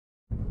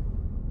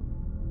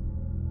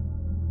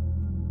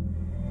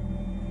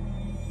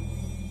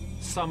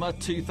summer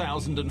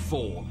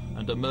 2004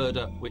 and a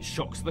murder which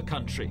shocks the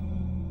country.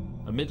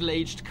 A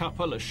middle-aged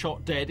couple are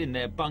shot dead in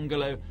their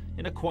bungalow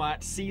in a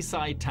quiet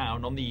seaside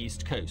town on the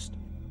east coast.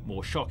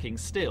 More shocking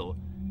still,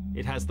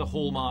 it has the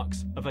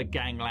hallmarks of a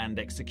gangland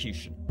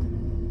execution.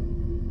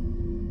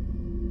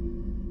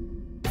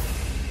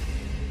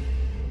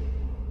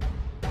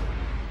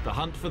 The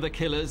hunt for the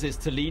killers is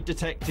to lead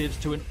detectives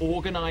to an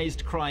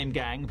organised crime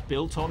gang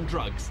built on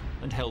drugs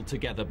and held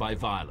together by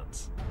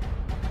violence.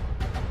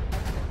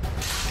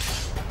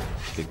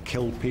 They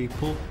killed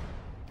people,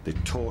 they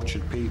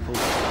tortured people,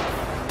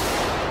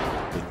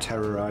 they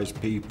terrorised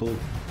people.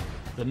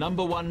 The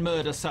 #1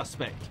 murder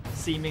suspect,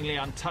 seemingly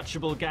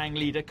untouchable gang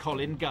leader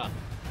Colin Gunn,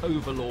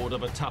 overlord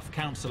of a tough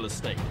council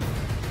estate.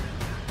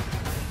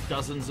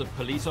 Dozens of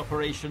police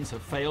operations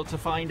have failed to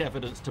find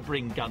evidence to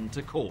bring Gunn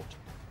to court,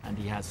 and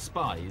he has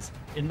spies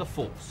in the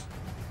force.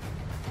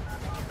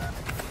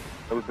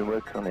 We've been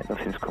working on it,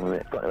 nothing's come of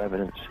it, got no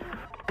evidence.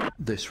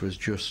 This was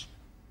just,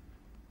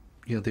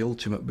 the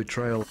ultimate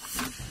betrayal.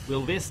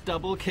 Will this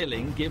double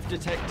killing give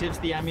detectives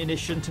the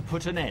ammunition to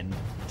put an end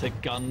to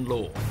gun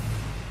law?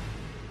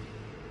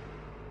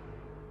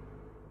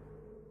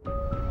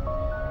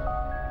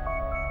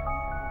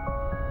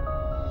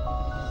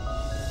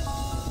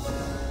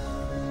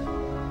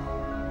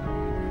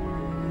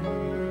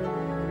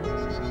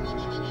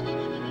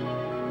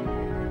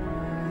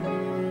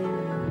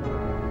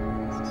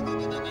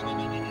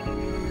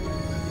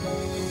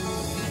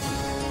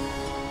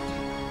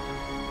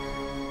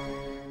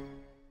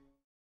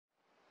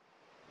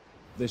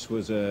 This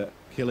was a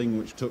killing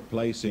which took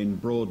place in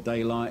broad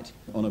daylight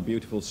on a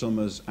beautiful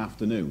summer's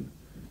afternoon.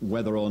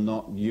 Whether or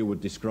not you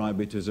would describe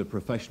it as a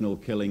professional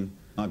killing,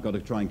 I've got to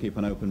try and keep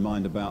an open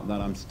mind about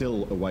that. I'm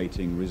still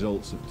awaiting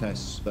results of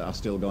tests that are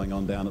still going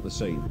on down at the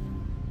scene.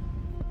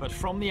 But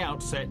from the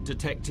outset,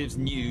 detectives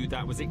knew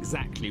that was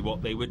exactly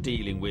what they were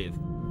dealing with.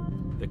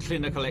 The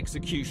clinical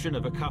execution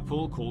of a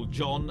couple called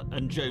John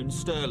and Joan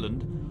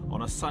Sterland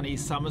on a sunny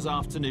summer's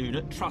afternoon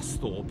at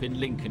Trusthorpe in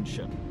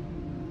Lincolnshire.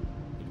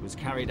 Was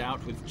carried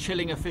out with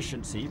chilling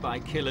efficiency by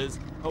killers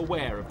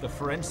aware of the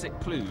forensic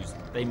clues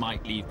they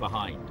might leave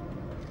behind.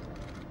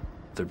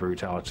 The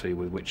brutality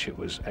with which it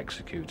was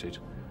executed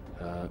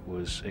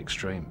was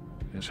extreme.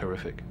 It's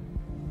horrific.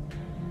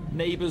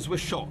 Neighbours were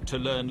shocked to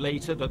learn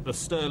later that the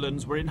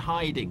Sterlands were in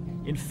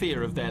hiding in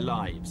fear of their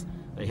lives.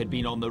 They had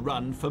been on the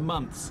run for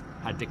months,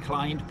 had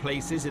declined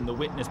places in the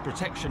witness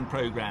protection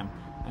programme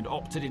and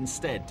opted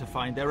instead to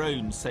find their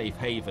own safe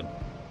haven.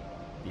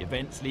 The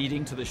events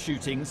leading to the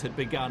shootings had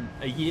begun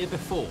a year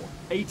before,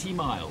 80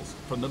 miles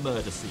from the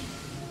murder scene.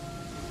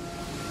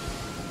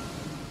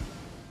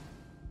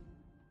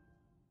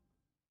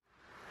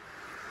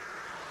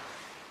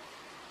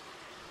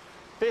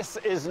 This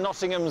is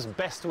Nottingham's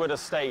Bestwood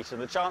estate, and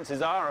the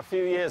chances are a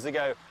few years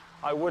ago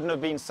I wouldn't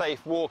have been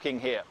safe walking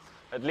here,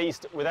 at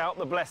least without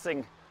the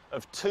blessing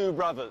of two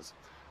brothers.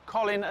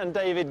 Colin and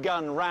David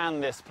Gunn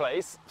ran this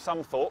place,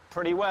 some thought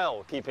pretty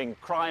well, keeping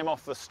crime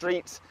off the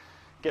streets,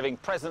 giving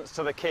presents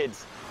to the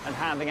kids and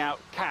handing out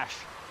cash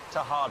to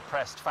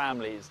hard-pressed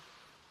families.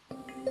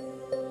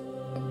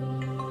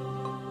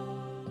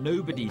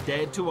 Nobody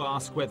dared to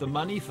ask where the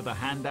money for the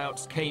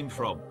handouts came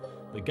from.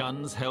 The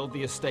Gunns held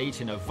the estate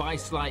in a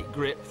vice-like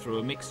grip through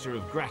a mixture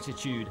of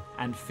gratitude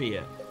and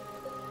fear.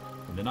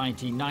 In the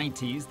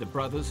 1990s, the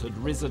brothers had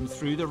risen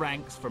through the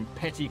ranks from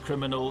petty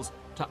criminals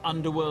to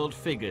underworld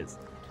figures,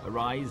 a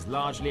rise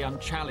largely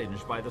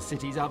unchallenged by the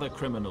city's other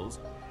criminals,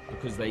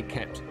 because they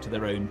kept to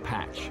their own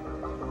patch.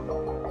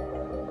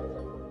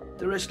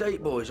 They're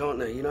estate boys, aren't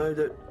they? You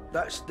know,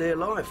 that's their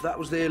life. That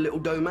was their little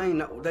domain.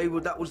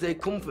 That was their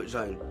comfort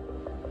zone.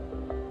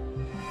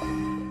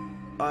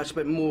 I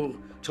spent more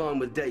time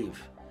with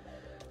Dave,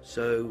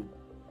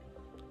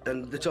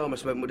 and the time I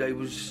spent with Dave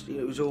was,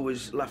 it was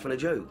always laughing a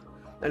joke.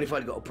 And if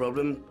I'd got a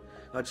problem,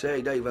 I'd say,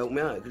 "Hey, Dave, help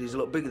me out," because he's a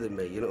lot bigger than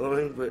me. You know what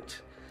I mean?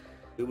 But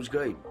it was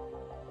great.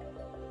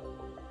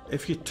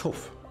 If you're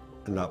tough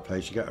in that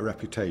place, you get a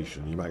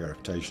reputation. You might get a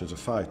reputation as a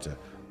fighter,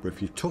 but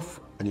if you're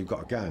tough and you've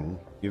got a gang,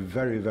 you're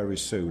very, very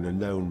soon are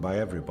known by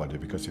everybody,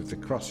 because if they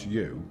cross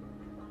you,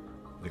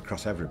 they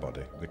cross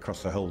everybody. They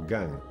cross the whole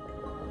gang.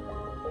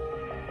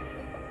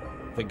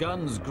 The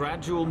Gunns'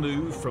 gradual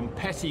move from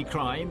petty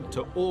crime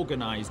to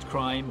organised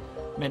crime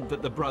meant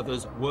that the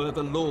brothers were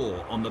the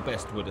law on the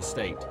Bestwood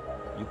estate.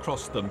 You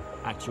crossed them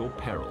at your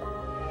peril.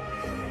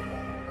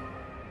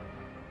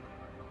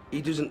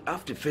 He doesn't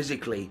have to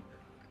physically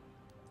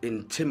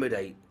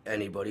intimidate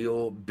anybody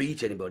or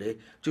beat anybody.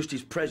 Just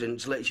his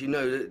presence lets you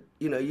know that,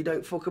 you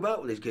don't fuck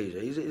about with this geezer.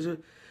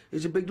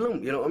 He's a big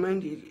lump, you know what I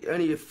mean?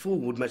 Only a fool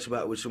would mess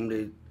about with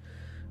somebody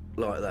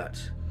like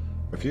that.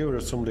 If you were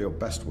somebody at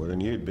Bestwood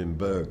and you'd been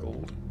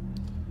burgled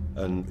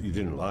and you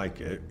didn't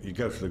like it, you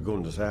go to the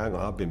gun to say, "Hang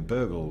on, I've been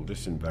burgled,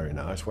 this isn't very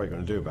nice, what are you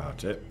going to do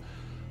about it?"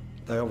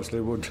 They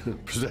obviously would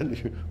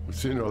present you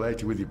sooner or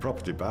later with your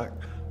property back,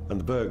 and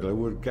the burglar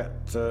would get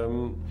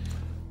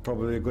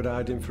probably a good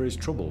hiding for his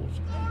troubles.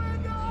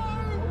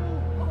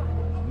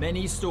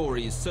 Many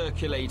stories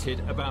circulated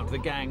about the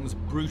gang's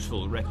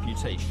brutal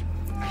reputation.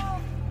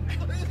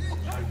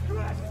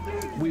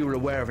 We were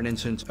aware of an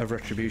incident of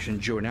retribution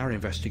during our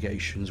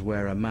investigations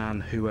where a man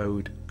who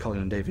owed Colin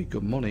and David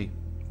Gunn money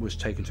was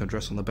taken to an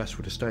address on the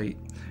Bestwood estate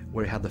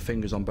where he had the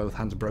fingers on both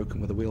hands broken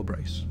with a wheel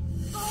brace.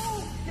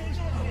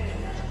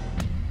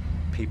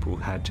 People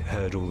had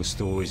heard all the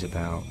stories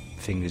about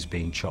fingers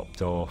being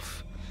chopped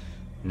off,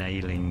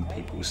 nailing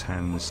people's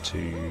hands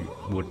to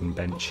wooden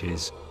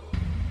benches.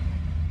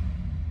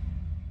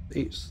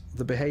 It's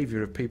the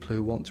behaviour of people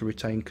who want to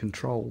retain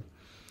control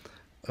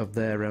of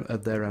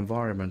their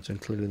environment and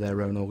clearly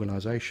their own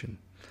organisation,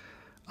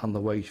 and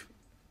the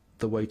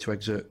way to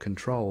exert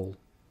control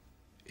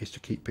is to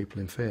keep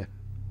people in fear.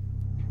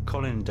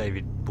 Colin and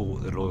David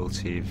bought the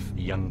loyalty of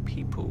young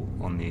people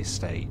on the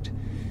estate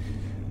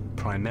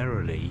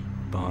primarily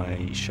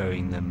by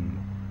showing them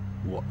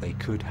what they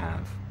could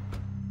have.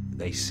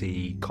 They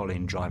see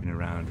Colin driving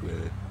around with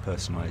a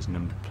personalised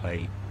number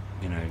plate,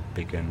 you know,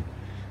 big gun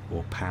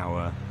or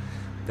power.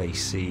 They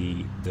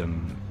see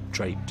them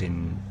draped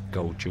in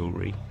gold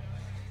jewellery,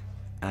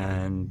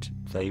 and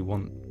they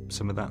want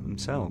some of that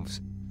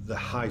themselves. The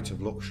height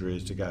of luxury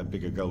is to get a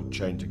bigger gold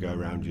chain to go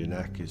around your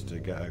neck, is to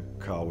get a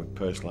car with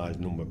personalised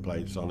number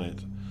plates on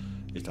it,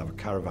 is to have a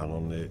caravan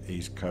on the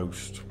East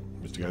Coast,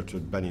 is to go to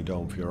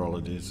Benidorm for your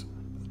holidays.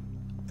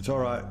 It's all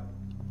right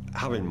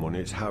having money,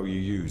 it's how you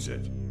use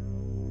it.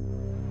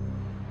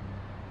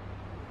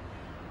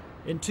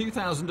 In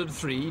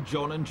 2003,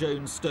 John and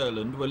Joan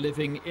Sterland were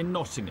living in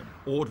Nottingham,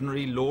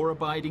 ordinary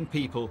law-abiding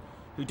people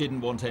who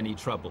didn't want any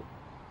trouble.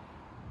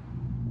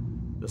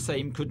 The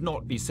same could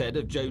not be said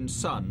of Joan's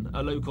son,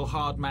 a local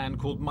hard man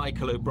called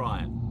Michael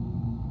O'Brien.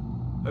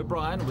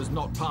 O'Brien was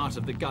not part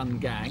of the Gunn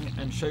gang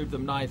and showed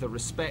them neither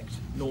respect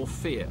nor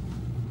fear.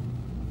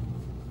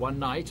 One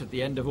night at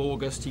the end of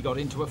August, he got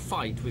into a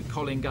fight with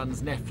Colin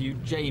Gunn's nephew,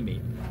 Jamie,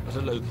 at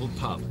a local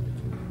pub.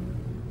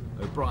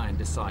 O'Brien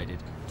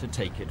decided to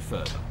take it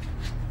further.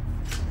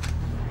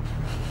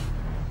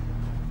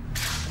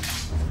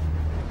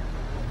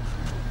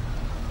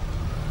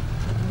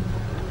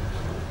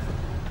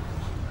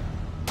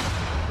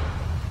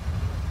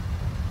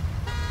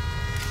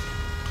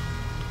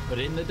 But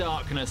in the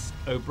darkness,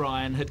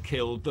 O'Brien had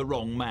killed the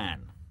wrong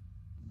man.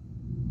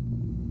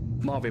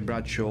 Marvin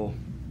Bradshaw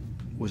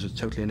was a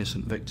totally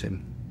innocent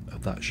victim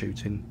of that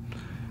shooting.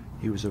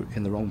 He was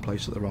in the wrong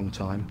place at the wrong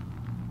time.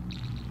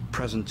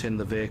 Present in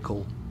the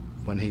vehicle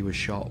when he was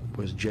shot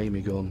was Jamie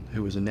Gunn,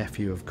 who was a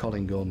nephew of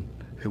Colin Gunn,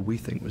 who we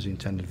think was the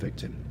intended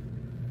victim.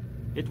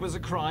 It was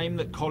a crime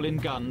that Colin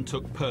Gunn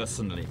took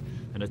personally,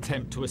 an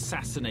attempt to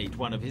assassinate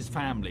one of his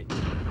family.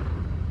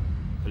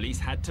 Police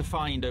had to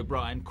find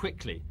O'Brien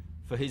quickly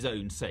for his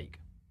own sake.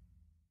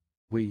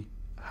 We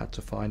had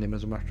to find him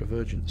as a matter of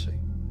urgency.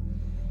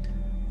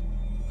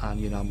 And,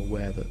 you know, I'm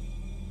aware that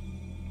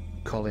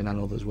Colin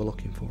and others were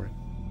looking for him.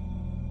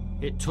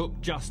 It took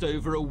just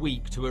over a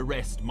week to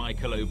arrest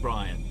Michael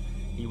O'Brien.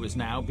 He was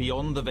now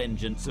beyond the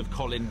vengeance of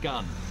Colin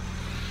Gunn.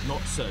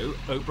 Not so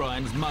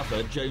O'Brien's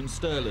mother, Joan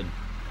Sterland.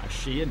 As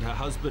she and her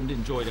husband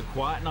enjoyed a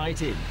quiet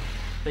night in,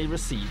 they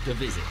received a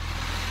visit.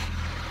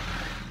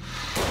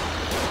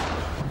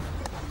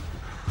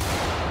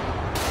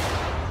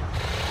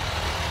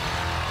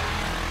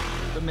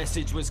 The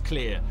message was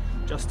clear.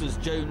 Just as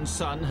Joan's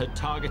son had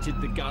targeted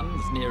the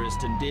Gunns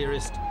nearest and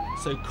dearest,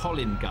 so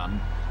Colin Gunn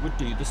would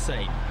do the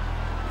same.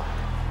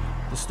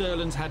 The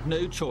Sterlands had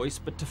no choice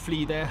but to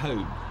flee their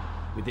home.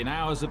 Within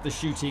hours of the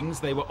shootings,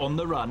 they were on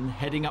the run,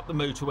 heading up the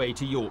motorway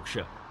to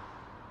Yorkshire.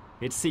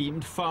 It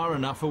seemed far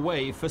enough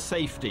away for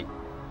safety,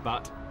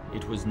 but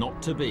it was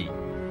not to be.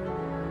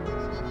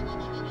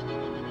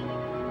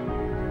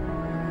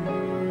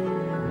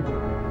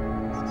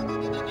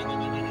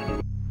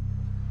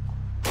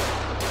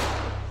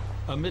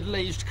 A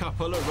middle-aged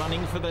couple are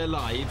running for their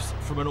lives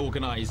from an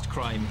organised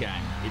crime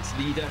gang. Its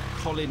leader,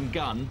 Colin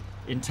Gunn,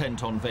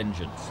 intent on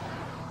vengeance.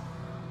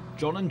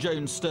 John and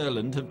Joan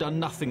Sterland have done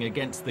nothing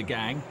against the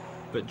gang,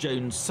 but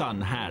Joan's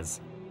son has.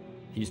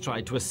 He's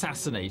tried to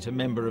assassinate a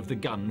member of the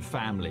Gunn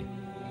family.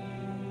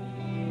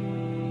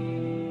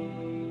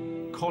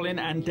 Colin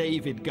and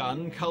David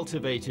Gunn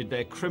cultivated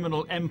their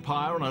criminal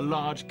empire on a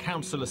large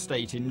council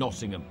estate in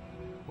Nottingham.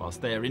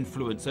 Whilst their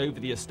influence over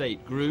the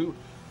estate grew,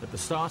 at the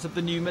start of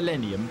the new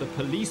millennium, the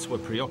police were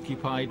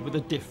preoccupied with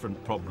a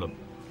different problem,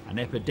 an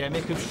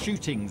epidemic of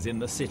shootings in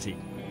the city.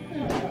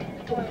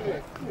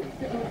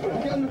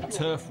 A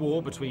turf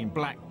war between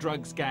black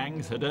drugs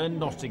gangs had earned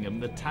Nottingham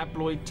the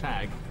tabloid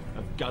tag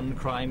of gun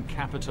crime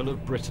capital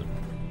of Britain.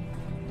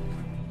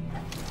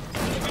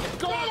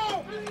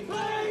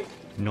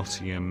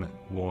 Nottingham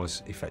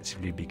was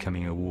effectively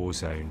becoming a war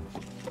zone.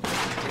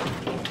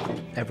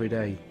 Every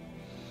day,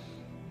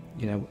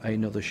 you know,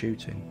 another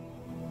shooting.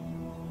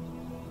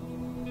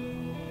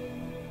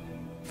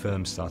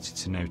 Firms started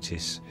to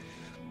notice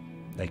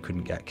they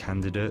couldn't get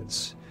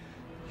candidates.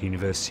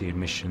 University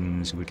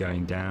admissions were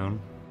going down.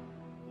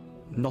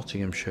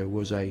 Nottinghamshire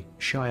was a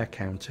shire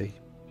county,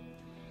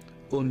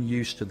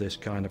 unused to this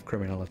kind of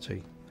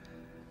criminality.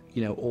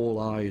 You know, all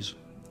eyes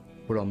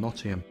were on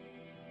Nottingham.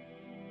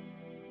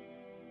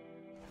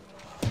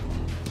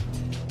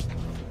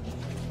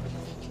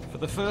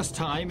 the first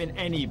time in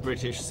any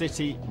British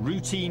city,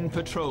 routine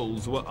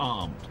patrols were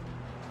armed.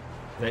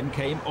 Then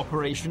came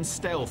Operation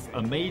Stealth,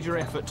 a major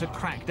effort to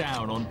crack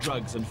down on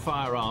drugs and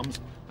firearms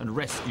and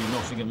rescue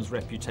Nottingham's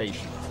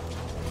reputation.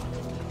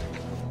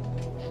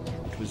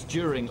 It was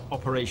during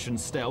Operation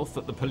Stealth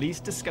that the police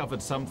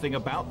discovered something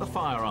about the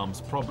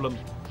firearms problem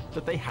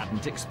that they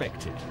hadn't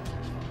expected.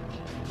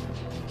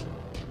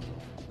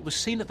 It was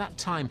seen at that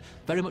time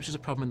very much as a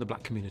problem in the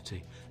black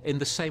community, in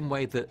the same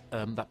way that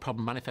that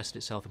problem manifested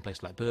itself in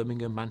places like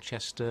Birmingham,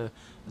 Manchester,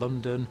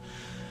 London.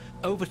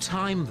 Over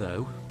time,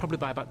 though, probably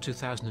by about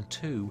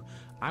 2002,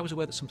 I was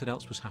aware that something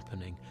else was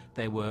happening.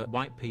 There were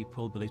white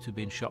people believed to have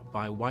been shot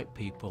by white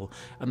people,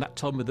 and that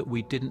told me that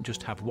we didn't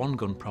just have one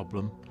gun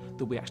problem,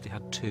 that we actually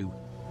had two.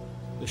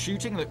 The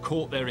shooting that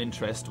caught their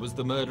interest was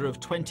the murder of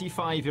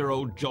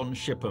 25-year-old John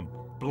Shipham,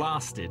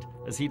 blasted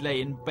as he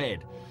lay in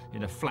bed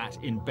in a flat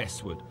in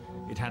Bestwood.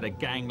 It had a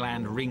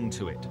gangland ring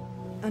to it.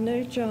 I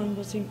know John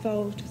was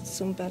involved with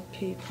some bad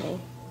people,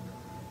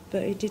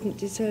 but he didn't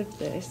deserve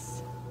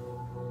this.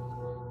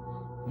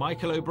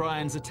 Michael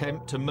O'Brien's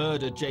attempt to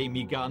murder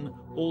Jamie Gunn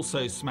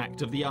also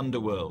smacked of the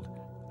underworld,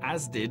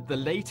 as did the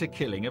later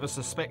killing of a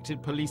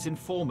suspected police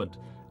informant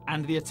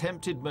and the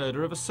attempted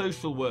murder of a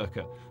social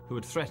worker who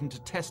had threatened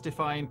to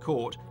testify in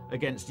court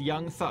against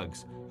young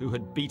thugs who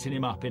had beaten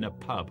him up in a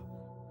pub.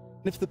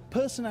 If the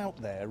person out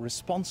there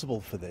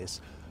responsible for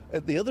this,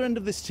 at the other end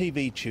of this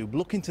TV tube,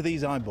 look into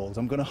these eyeballs,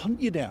 I'm going to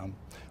hunt you down,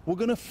 we're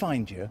going to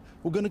find you,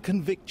 we're going to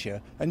convict you,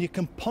 and you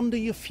can ponder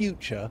your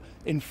future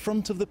in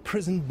front of the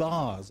prison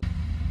bars.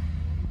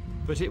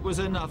 But it was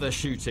another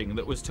shooting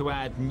that was to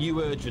add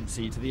new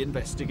urgency to the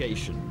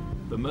investigation.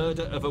 The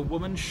murder of a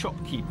woman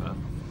shopkeeper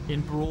in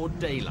broad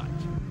daylight.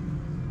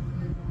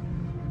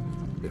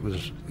 It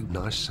was a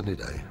nice sunny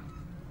day,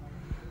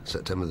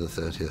 September the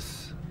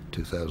 30th,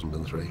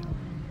 2003.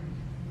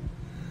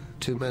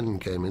 Two men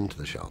came into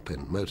the shop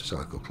in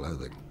motorcycle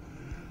clothing,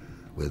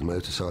 with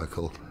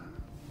motorcycle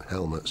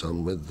helmets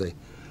on, with the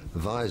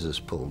visors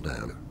pulled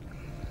down.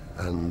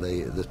 And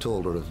the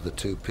taller of the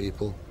two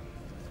people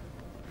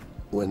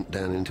went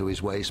down into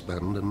his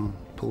waistband and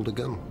pulled a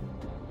gun.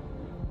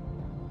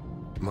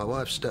 My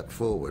wife stepped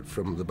forward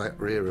from the back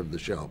rear of the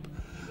shop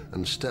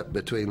and stepped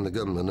between the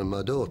gunman and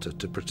my daughter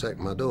to protect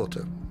my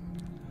daughter.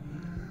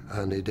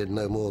 And he did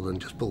no more than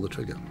just pull the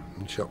trigger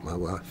and shot my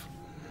wife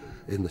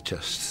in the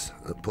chest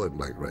at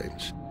point-blank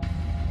range.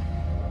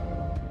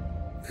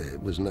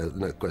 It was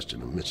no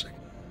question of missing.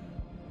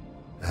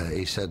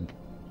 He said,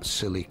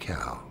 "Silly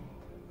cow,"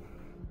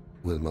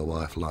 with my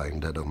wife lying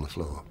dead on the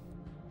floor.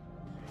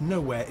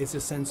 Nowhere is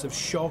a sense of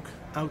shock,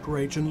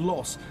 outrage and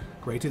loss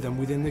greater than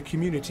within the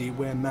community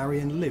where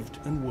Marion lived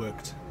and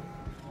worked.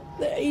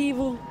 They're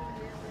evil.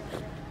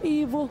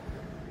 Evil.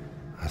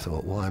 I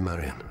thought, why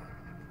Marion?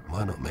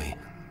 Why not me?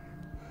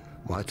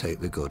 Why take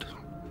the good?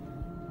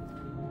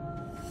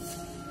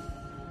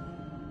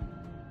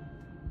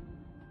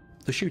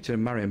 The shooting of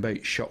Marion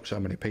Bates shocked so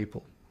many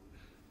people.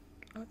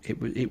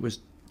 It was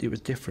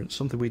different,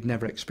 something we'd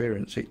never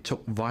experienced. It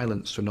took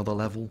violence to another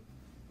level.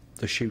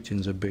 The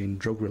shootings had been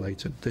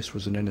drug-related. This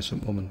was an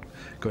innocent woman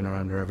going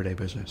around her everyday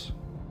business.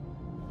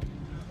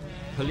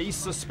 Police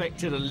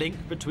suspected a link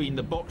between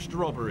the botched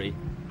robbery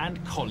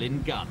and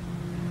Colin Gunn.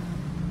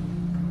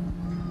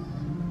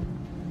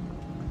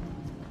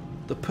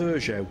 The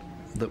Peugeot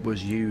that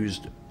was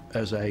used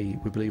as we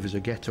believe, as a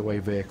getaway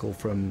vehicle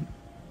from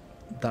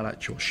that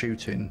actual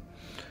shooting,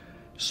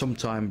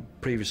 sometime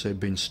previously had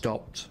been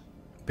stopped,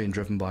 being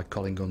driven by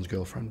Colin Gunn's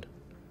girlfriend.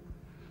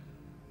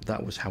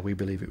 That was how we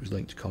believe it was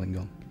linked to Colin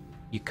Gunn.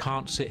 You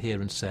can't sit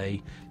here and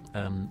say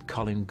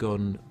Colin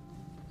Gunn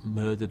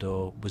murdered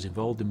or was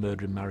involved in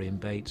murdering Marion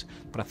Bates,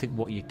 but I think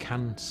what you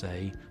can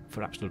say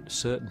for absolute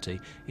certainty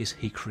is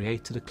he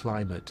created a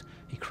climate,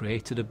 he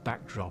created a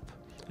backdrop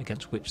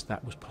against which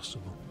that was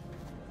possible.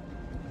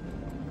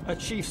 A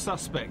chief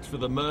suspect for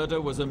the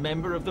murder was a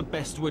member of the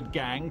Bestwood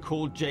gang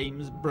called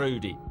James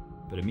Brodie,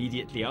 but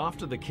immediately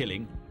after the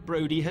killing,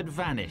 Brodie had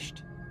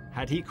vanished.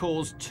 Had he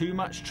caused too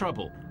much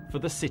trouble for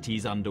the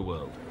city's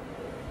underworld?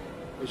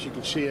 As you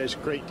can see, there's a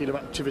great deal of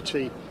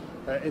activity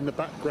in the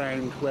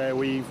background where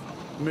we've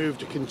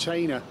moved a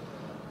container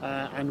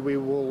and we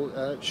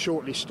will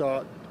shortly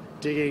start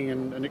digging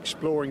and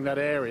exploring that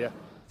area.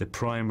 The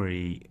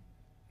primary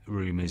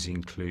rumours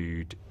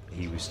include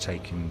he was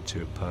taken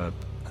to a pub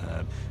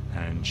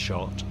and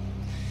shot,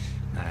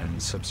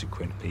 and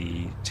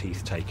subsequently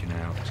teeth taken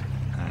out,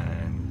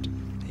 and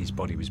his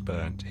body was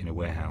burnt in a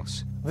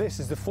warehouse. This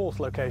is the fourth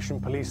location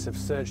police have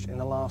searched in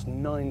the last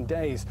 9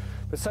 days,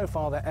 but so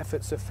far their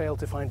efforts have failed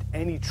to find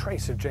any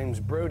trace of James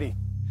Brodie.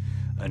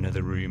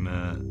 Another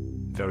rumour,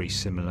 very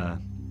similar,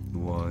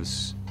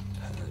 was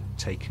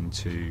taken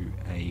to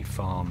a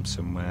farm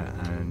somewhere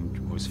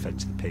and was fed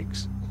to the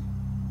pigs.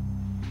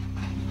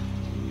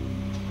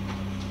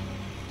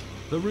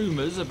 The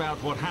rumours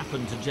about what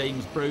happened to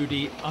James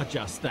Brodie are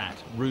just that,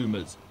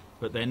 rumours,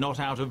 but they're not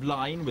out of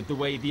line with the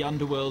way the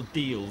underworld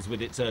deals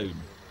with its own.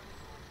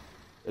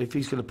 If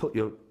he's going to put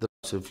the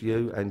of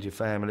you and your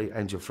family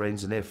and your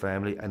friends and their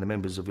family and the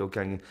members of your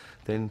gang,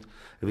 then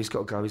if he's got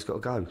to go, he's got to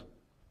go.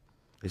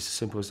 It's as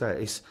simple as that.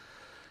 It's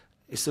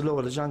the law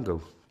of the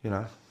jungle, you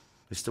know.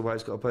 It's the way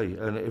it's got to be.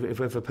 And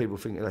if ever people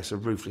think that's a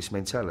ruthless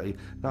mentality,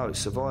 no, it's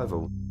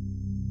survival.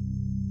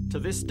 To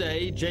this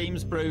day,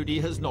 James Brodie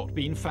has not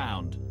been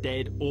found,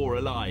 dead or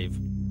alive.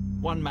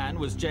 One man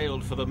was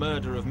jailed for the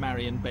murder of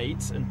Marion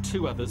Bates and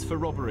 2 others for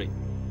robbery.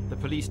 The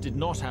police did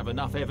not have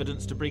enough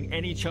evidence to bring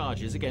any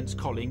charges against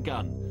Colin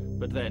Gunn,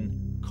 but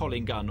then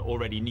Colin Gunn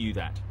already knew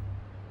that.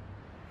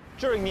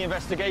 During the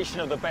investigation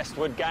of the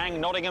Bestwood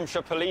gang,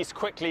 Nottinghamshire police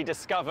quickly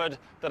discovered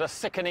that a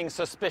sickening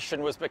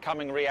suspicion was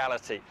becoming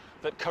reality,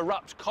 that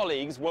corrupt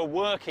colleagues were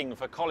working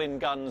for Colin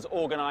Gunn's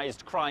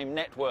organised crime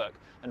network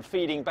and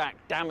feeding back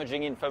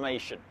damaging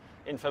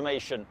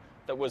information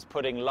that was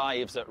putting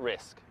lives at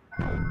risk.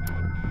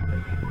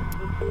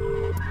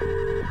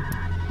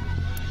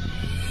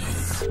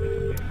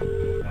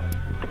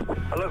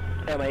 Hello?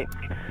 Hey, mate.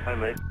 Hi,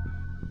 mate.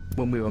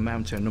 When we were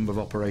mounting a number of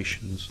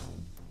operations,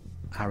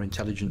 our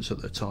intelligence at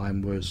the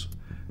time was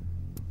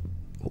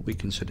what we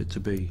considered to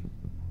be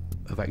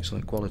of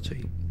excellent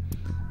quality,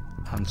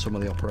 and some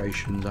of the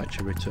operations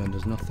actually returned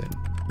as nothing.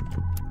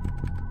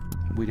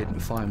 We didn't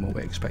find what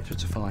we expected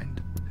to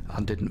find,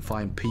 and didn't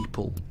find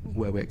people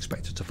where we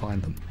expected to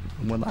find them.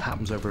 And when that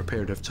happens over a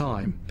period of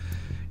time,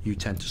 you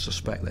tend to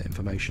suspect that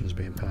information is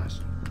being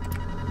passed.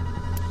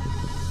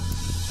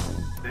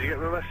 Did you get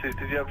my message?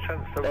 Did you have a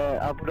chance to...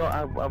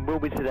 I will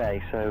be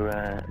today, so,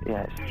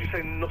 yeah. Did you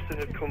say nothing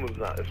had come of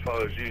that as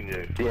far as you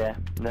knew? Yeah,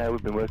 no,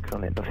 we've been working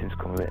on it. Nothing's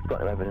come of it.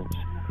 Got no evidence.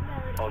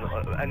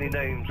 Any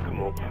names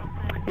come up?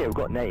 Yeah, we've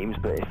got names,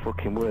 but it's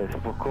fucking worth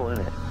calling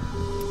it.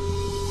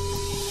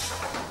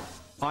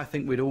 I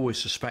think we'd always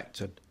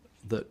suspected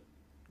that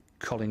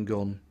Colin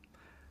Gunn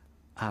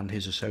and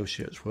his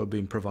associates were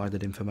being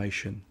provided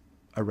information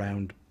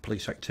around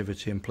police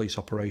activity and police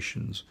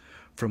operations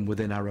from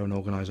within our own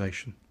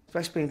organisation.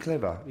 That's being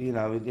clever, you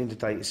know. At the end of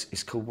the day,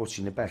 it's called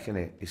watching the back, isn't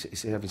it?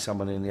 It's having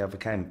someone in the other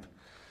camp.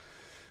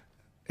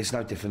 It's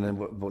no different than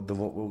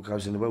what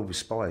goes in the world with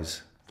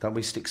spies. Don't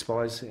we stick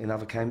spies in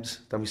other camps?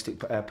 Don't we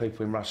stick our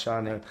people in Russia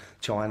and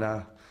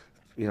China?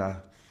 You know,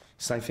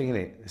 same thing,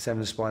 isn't it? It's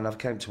having a spy in another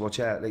camp to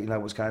watch out, let you know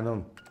what's going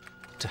on.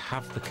 To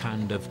have the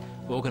kind of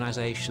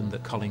organisation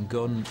that Colin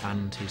Gunn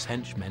and his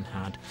henchmen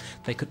had,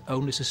 they could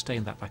only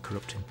sustain that by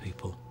corrupting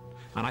people.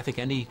 And I think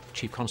any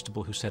chief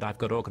constable who said, I've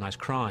got organised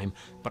crime,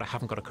 but I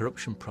haven't got a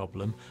corruption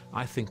problem,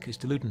 I think is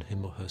deluding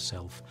him or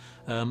herself.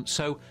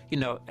 So, you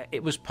know,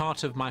 it was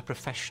part of my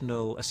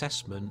professional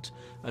assessment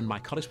and my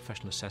colleagues'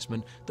 professional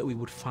assessment that we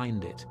would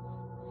find it.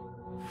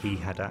 He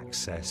had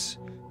access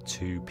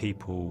to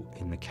people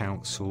in the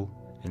council,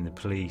 in the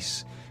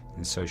police,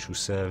 in social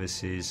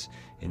services,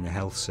 in the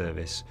health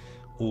service,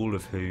 all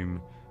of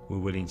whom were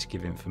willing to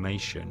give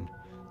information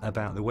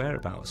about the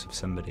whereabouts of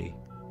somebody.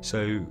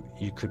 So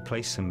you could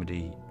place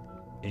somebody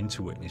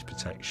into witness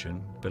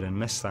protection, but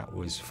unless that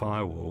was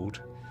firewalled,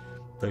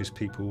 those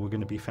people were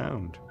going to be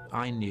found.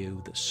 I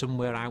knew that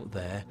somewhere out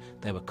there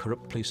were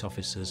corrupt police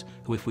officers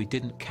who, if we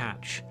didn't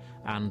catch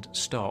and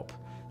stop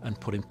and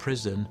put in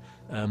prison,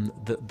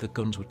 the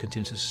guns would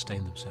continue to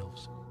sustain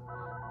themselves.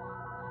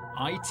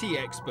 IT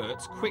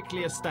experts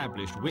quickly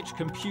established which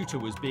computer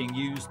was being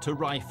used to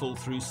rifle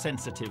through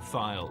sensitive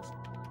files.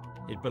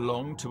 It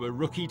belonged to a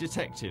rookie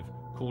detective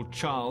called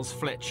Charles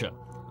Fletcher,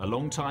 a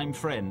long-time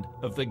friend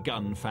of the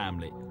Gunn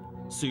family.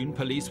 Soon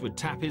police would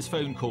tap his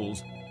phone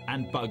calls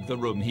and bug the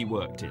room he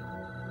worked in.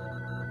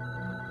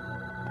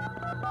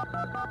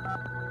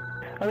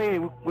 I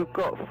mean, we've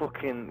got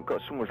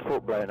someone's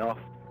foot blown off,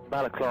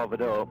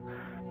 balaclavaed up,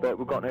 but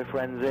we've got no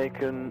forensic,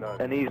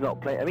 and he's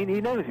not playing. I mean, he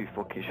knows who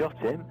fucking shot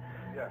him.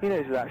 Yeah. He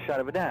knows without a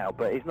shadow of a doubt,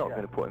 but he's not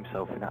going to put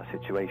himself in that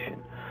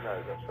situation.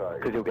 No, that's right.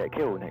 Because he'll get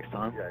killed next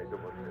time. Yeah, he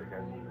doesn't want to do it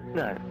again.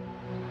 No.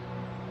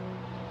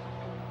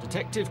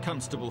 Detective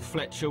Constable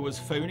Fletcher was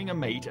phoning a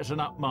mate at an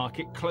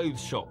upmarket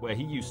clothes shop where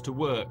he used to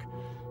work.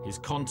 His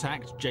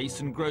contact,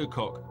 Jason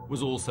Grocock,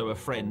 was also a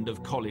friend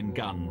of Colin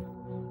Gunn.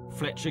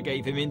 Fletcher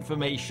gave him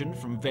information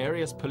from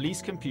various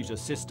police computer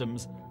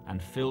systems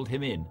and filled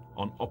him in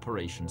on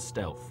Operation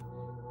Stealth.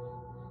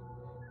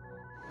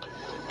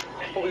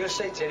 What were we going to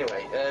say to you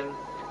anyway?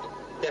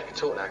 Yeah, I can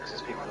talk now because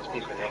there's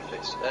people in the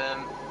office.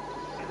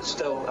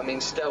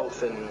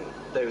 Stealth and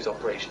those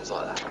operations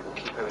like that, we'll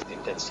keep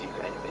everything dead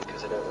secret anyway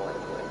because I don't want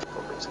anyone to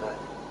public to know.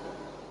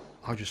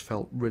 I just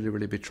felt really,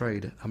 really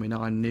betrayed. I mean,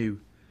 I knew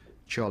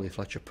Charlie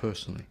Fletcher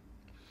personally,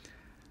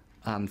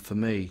 and for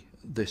me,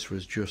 this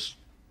was just,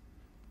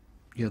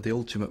 you know, the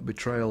ultimate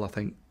betrayal, I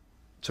think,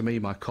 to me,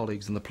 my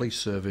colleagues in the police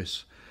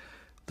service,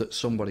 that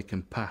somebody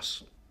can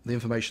pass the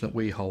information that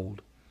we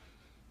hold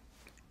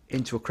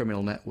into a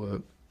criminal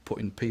network,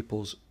 putting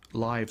people's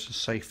lives and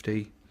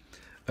safety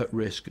at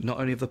risk, not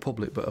only of the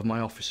public but of my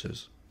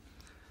officers.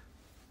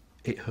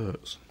 It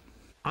hurts.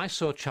 I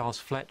saw Charles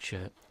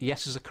Fletcher,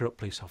 yes, as a corrupt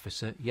police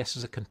officer, yes,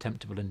 as a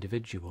contemptible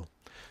individual,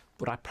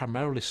 but I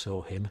primarily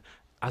saw him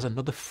as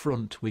another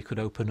front we could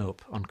open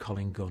up on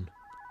Colin Gunn.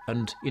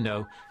 And, you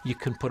know, you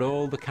can put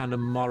all the kind of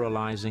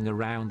moralising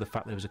around the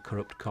fact there was a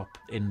corrupt cop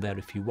in there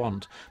if you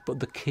want, but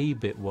the key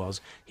bit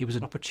was he was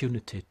an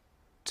opportunity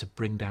to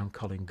bring down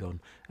Colin Gunn,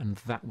 and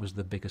that was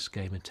the biggest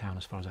game in town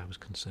as far as I was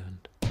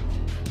concerned.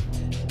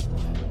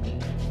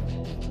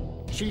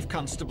 Chief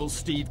Constable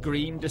Steve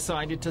Green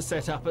decided to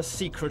set up a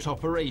secret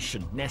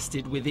operation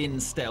nested within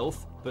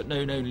stealth, but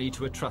known only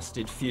to a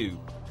trusted few.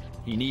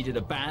 He needed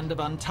a band of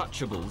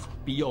untouchables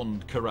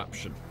beyond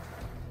corruption.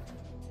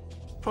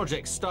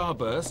 Project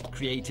Starburst,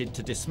 created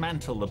to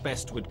dismantle the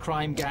Bestwood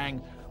crime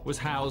gang, was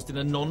housed in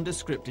a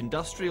nondescript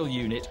industrial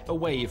unit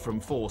away from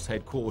force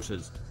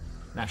headquarters.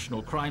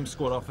 National Crime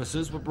Squad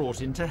officers were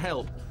brought in to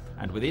help,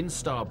 and within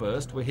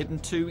Starburst were hidden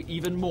two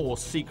even more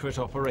secret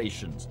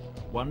operations,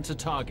 one to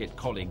target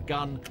Colin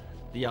Gunn,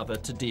 the other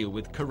to deal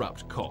with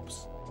corrupt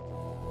cops.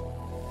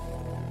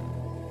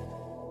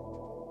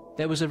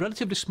 There was a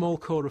relatively small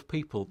core of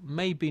people,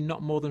 maybe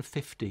not more than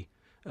 50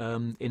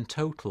 in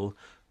total,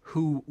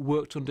 who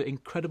worked under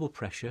incredible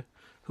pressure,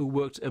 who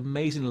worked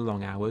amazingly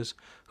long hours,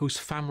 whose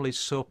families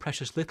saw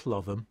precious little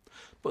of them,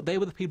 but they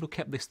were the people who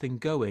kept this thing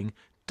going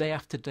day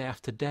after day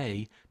after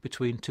day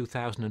between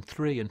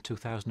 2003 and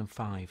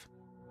 2005.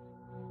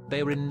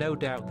 They were in no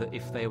doubt that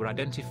if they were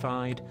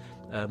identified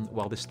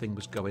while this thing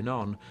was going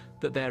on,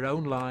 that their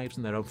own lives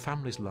and their own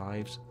families'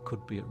 lives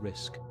could be at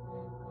risk.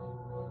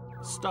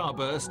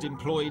 Starburst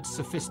employed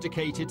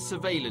sophisticated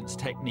surveillance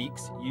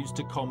techniques used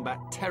to combat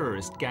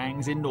terrorist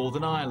gangs in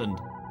Northern Ireland.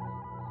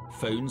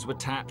 Phones were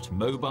tapped,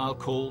 mobile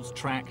calls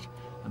tracked,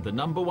 and the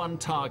 #1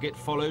 target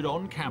followed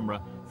on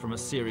camera from a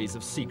series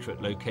of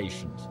secret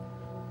locations.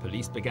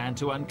 Police began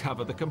to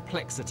uncover the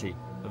complexity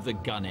of the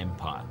gun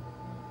empire.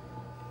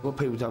 What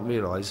people don't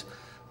realise,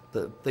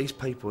 that these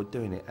people are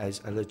doing it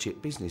as a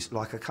legit business,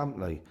 like a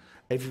company.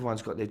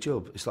 Everyone's got their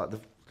job. It's like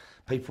the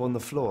people on the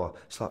floor.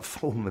 It's like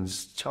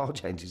foremen's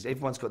charge engines.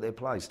 Everyone's got their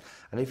place,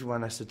 and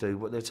everyone has to do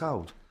what they're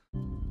told.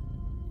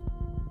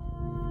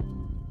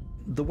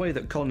 The way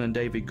that Colin and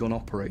David Gunn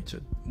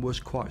operated was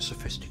quite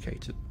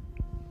sophisticated.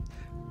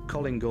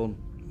 Colin Gunn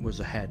was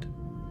the head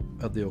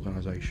of the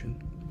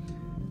organisation.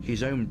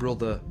 His own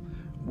brother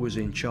was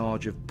in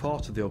charge of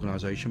part of the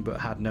organisation but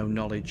had no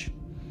knowledge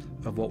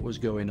of what was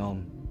going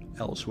on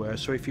elsewhere.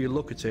 So if you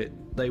look at it,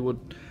 they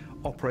would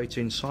operate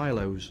in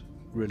silos,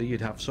 really.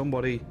 You'd have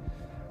somebody,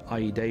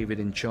 i.e. David,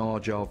 in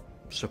charge of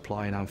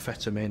supplying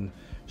amphetamine,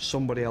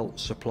 somebody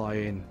else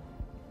supplying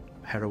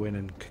heroin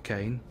and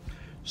cocaine,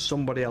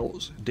 somebody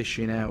else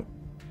dishing out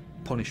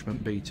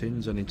punishment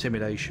beatings and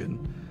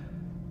intimidation,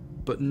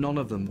 but none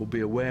of them would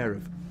be aware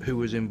of who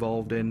was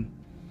involved in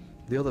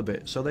the other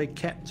bit. So they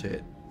kept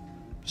it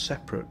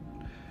separate,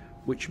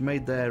 which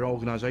made their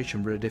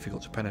organisation really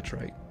difficult to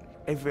penetrate.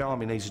 Every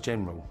army needs a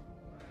general,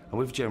 and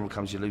with general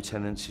comes your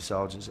lieutenants, your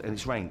sergeants, and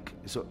it's rank.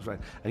 It's sort of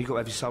rank. And you've got to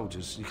have your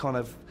soldiers. You can't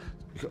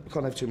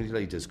have too many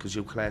leaders because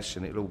you'll clash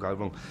and it'll all go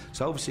wrong.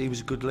 So obviously he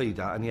was a good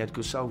leader and he had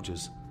good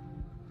soldiers.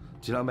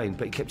 Do you know what I mean?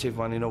 But he kept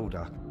everyone in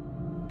order.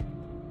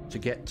 To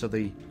get to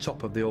the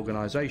top of the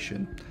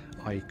organisation,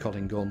 i.e.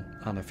 Colin Gunn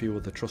and a few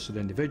other trusted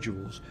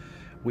individuals,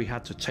 we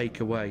had to take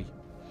away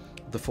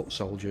the foot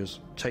soldiers,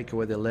 take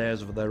away the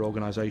layers of their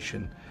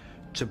organisation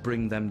to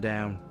bring them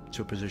down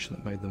to a position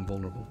that made them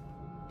vulnerable.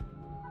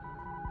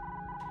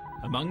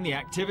 Among the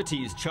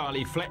activities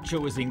Charlie Fletcher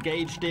was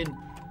engaged in,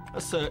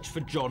 a search for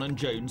John and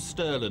Joan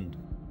Sterland.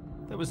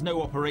 There was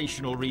no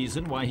operational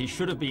reason why he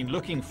should have been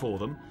looking for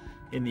them.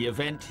 In the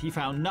event, he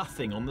found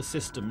nothing on the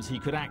systems he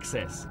could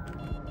access.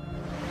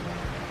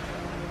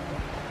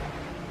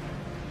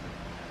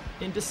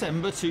 In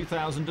December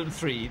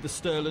 2003, the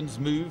Sterlands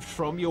moved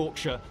from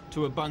Yorkshire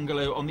to a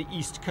bungalow on the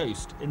east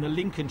coast in the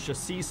Lincolnshire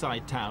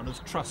seaside town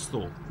of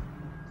Trusthorpe.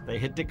 They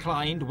had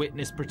declined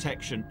witness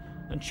protection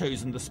and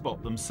chosen the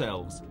spot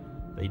themselves.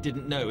 They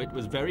didn't know it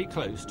was very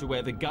close to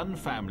where the Gunn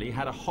family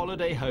had a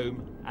holiday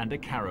home and a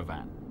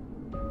caravan.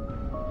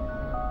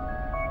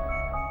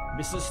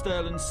 Mrs.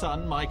 Sterland's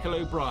son, Michael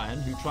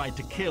O'Brien, who tried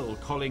to kill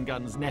Colin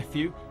Gunn's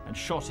nephew and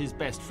shot his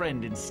best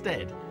friend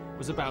instead,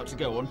 was about to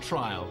go on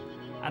trial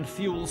and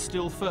fuel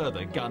still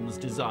further Gunn's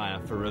desire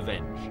for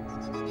revenge.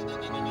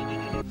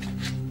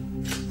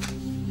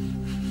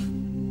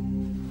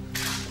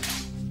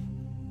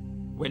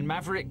 When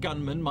maverick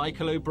gunman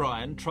Michael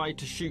O'Brien tried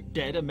to shoot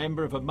dead a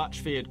member of a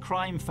much-feared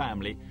crime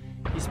family,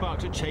 he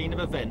sparked a chain of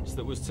events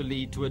that was to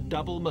lead to a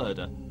double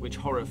murder which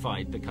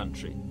horrified the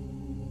country.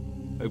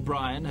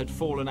 O'Brien had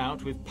fallen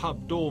out with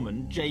pub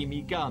doorman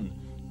Jamie Gunn,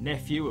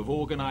 nephew of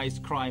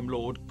organised crime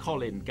lord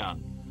Colin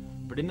Gunn.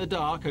 But in the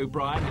dark,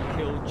 O'Brien had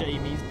killed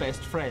Jamie's best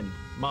friend,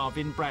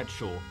 Marvin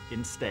Bradshaw,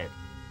 instead.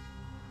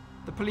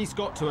 The police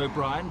got to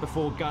O'Brien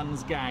before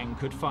Gunn's gang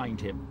could find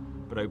him,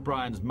 but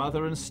O'Brien's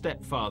mother and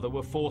stepfather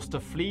were forced to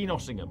flee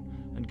Nottingham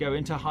and go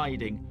into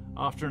hiding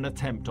after an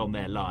attempt on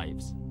their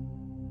lives.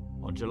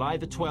 On July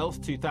the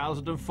 12th,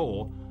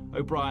 2004,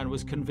 O'Brien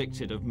was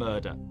convicted of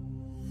murder.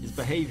 His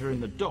behaviour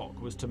in the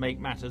dock was to make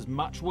matters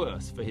much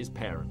worse for his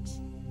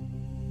parents.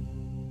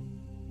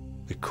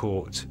 The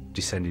court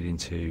descended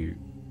into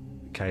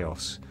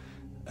chaos.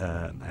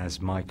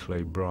 as Michael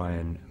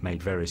O'Brien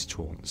made various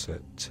taunts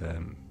at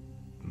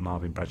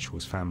Marvin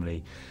Bradshaw's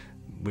family,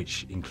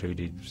 which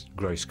included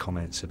gross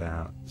comments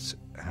about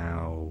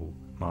how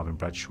Marvin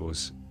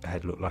Bradshaw's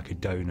head looked like a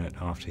donut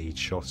after he'd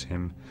shot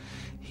him.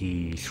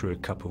 He threw a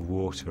cup of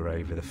water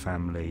over the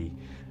family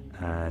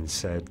and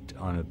said,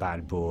 "I'm a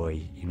bad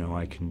boy, you know,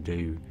 I can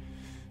do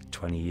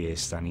 20 years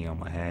standing on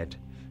my head."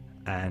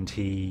 And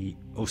he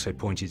also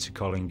pointed to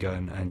Colin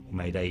Gunn and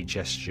made a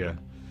gesture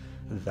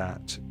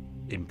that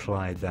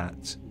implied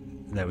that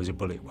there was a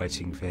bullet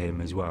waiting for him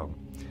as well,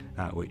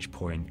 at which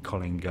point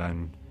Colin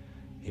Gunn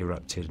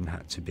erupted and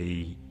had to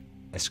be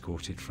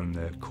escorted from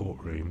the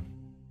courtroom.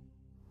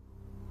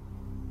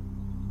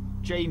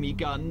 Jamie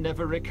Gunn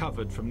never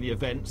recovered from the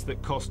events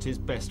that cost his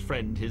best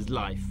friend his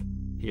life.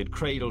 He had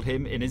cradled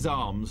him in his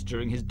arms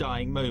during his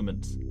dying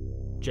moments.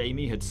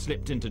 Jamie had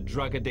slipped into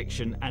drug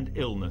addiction and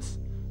illness.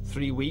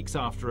 3 weeks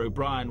after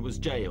O'Brien was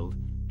jailed,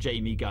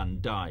 Jamie Gunn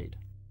died.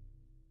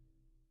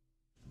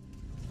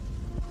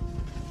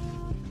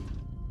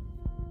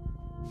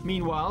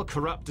 Meanwhile,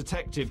 corrupt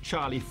detective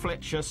Charlie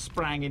Fletcher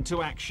sprang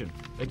into action,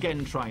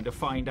 again trying to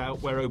find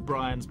out where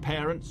O'Brien's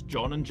parents,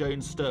 John and Joan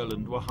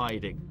Sterland, were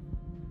hiding.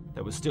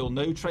 There was still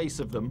no trace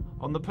of them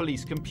on the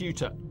police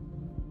computer.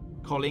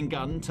 Colin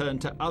Gunn turned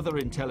to other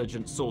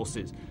intelligence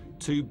sources.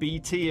 2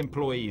 BT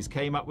employees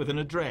came up with an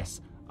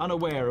address,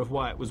 unaware of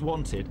why it was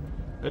wanted,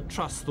 at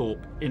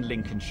Trusthorpe in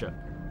Lincolnshire.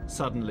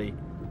 Suddenly,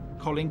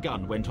 Colin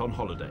Gunn went on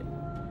holiday.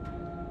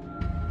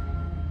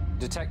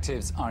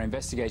 Detectives are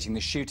investigating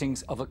the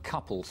shootings of a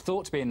couple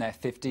thought to be in their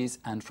 50s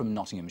and from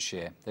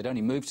Nottinghamshire. They'd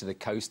only moved to the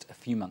coast a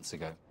few months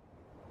ago.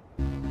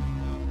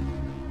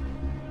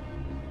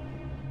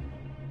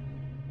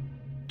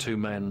 Two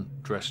men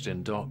dressed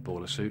in dark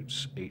boiler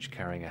suits, each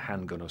carrying a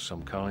handgun of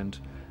some kind,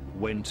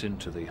 went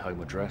into the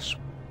home address.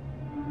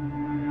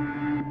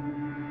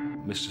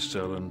 Mr.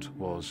 Sterland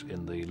was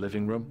in the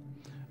living room,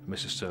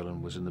 Mrs. Sterland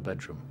was in the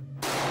bedroom.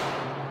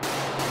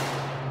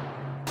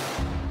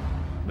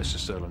 Mr.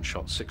 Sterland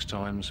shot 6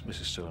 times,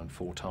 Mrs. Sterland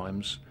 4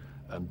 times,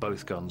 and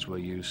both guns were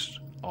used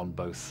on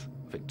both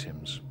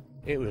victims.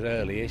 It was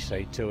early-ish,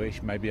 say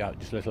 2-ish, maybe out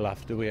just a little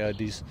after we heard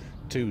these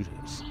 2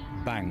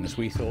 bangs.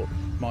 We thought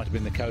might have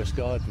been the Coast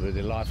Guard, with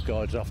the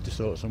lifeguards off to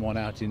sort someone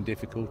out in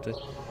difficulty,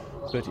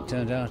 but it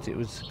turned out it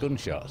was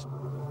gunshots.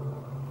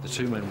 The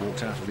 2 men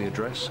walked out of the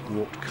address,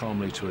 walked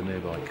calmly to a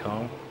nearby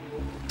car,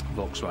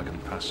 Volkswagen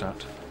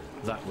Passat.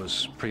 That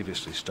was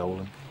previously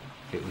stolen.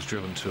 It was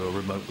driven to a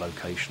remote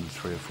location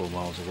 3 or 4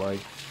 miles away.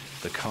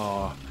 The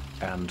car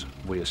and,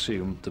 we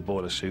assumed, the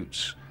boiler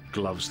suits,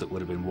 gloves that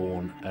would have been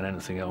worn, and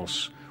anything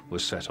else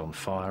was set on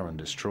fire and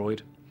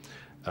destroyed.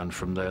 And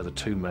from there, the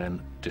 2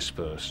 men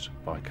dispersed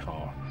by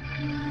car.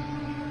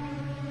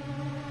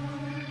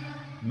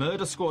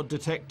 Murder squad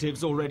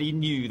detectives already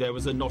knew there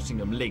was a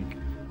Nottingham link.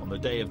 On the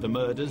day of the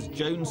murders,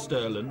 Joan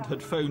Sterland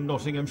had phoned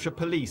Nottinghamshire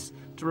police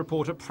to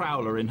report a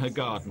prowler in her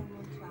garden.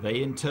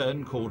 They in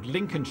turn called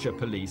Lincolnshire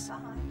police.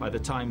 By the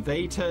time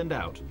they turned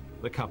out,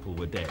 the couple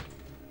were dead.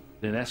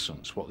 In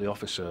essence, what the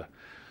officer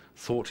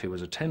thought he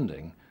was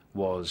attending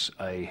was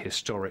a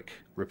historic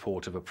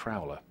report of a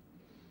prowler.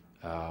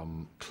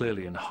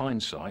 Clearly, in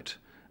hindsight,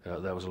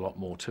 there was a lot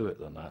more to it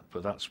than that,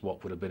 but that's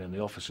what would have been in the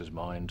officer's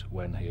mind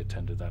when he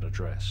attended that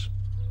address.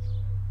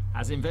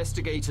 As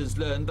investigators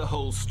learned the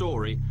whole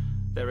story,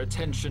 their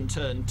attention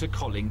turned to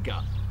Colin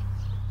Gunn.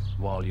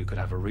 While you could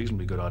have a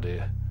reasonably good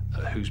idea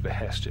at whose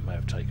behest it may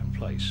have taken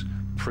place,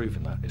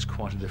 proving that is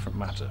quite a different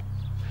matter.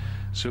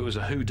 So it was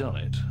a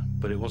whodunit,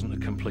 but it wasn't a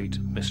complete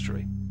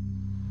mystery.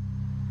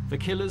 The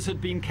killers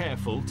had been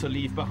careful to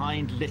leave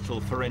behind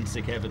little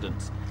forensic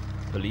evidence.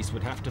 Police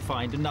would have to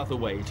find another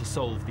way to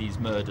solve these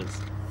murders.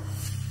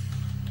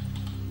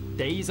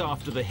 Days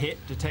after the hit,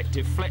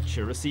 Detective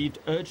Fletcher received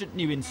urgent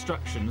new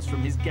instructions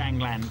from his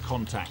gangland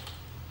contact.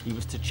 He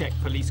was to check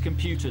police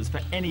computers for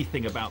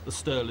anything about the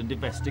Sterland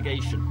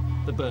investigation,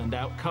 the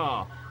burned-out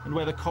car, and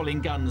whether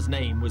Colin Gunn's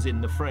name was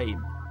in the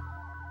frame.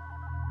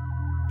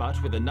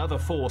 But with another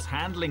force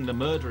handling the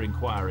murder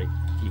inquiry,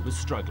 he was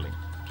struggling.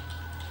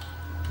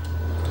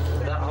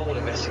 That whole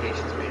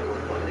investigation's been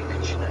run by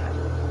Lincolnshire now.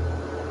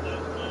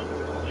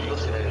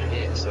 Nothing over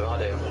here, so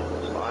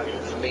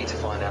for me to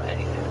find out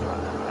anything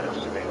about that, I'd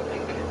have to ring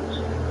Lincoln.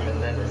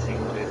 And then the thing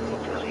will be the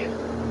fucking hell you.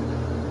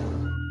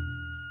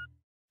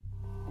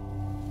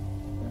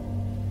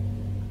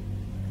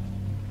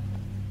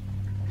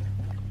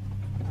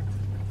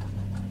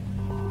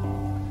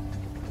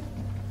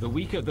 The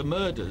week of the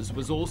murders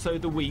was also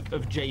the week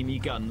of Jamie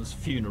Gunn's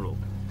funeral.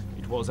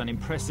 It was an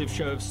impressive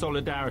show of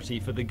solidarity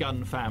for the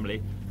Gunn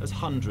family as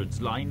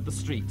hundreds lined the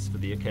streets for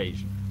the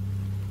occasion.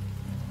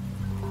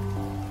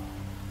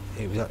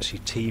 It was actually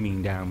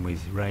teeming down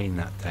with rain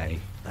that day,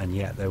 and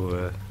yet there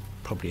were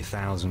probably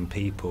 1,000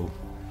 people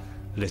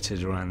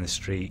littered around the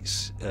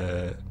streets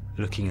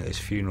looking at this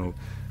funeral,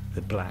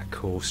 the black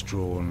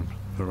horse-drawn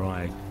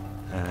variety,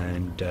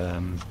 and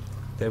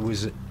there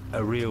was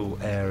a real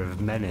air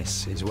of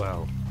menace as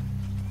well.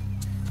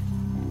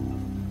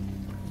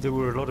 There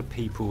were a lot of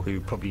people who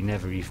probably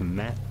never even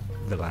met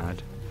the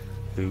lad,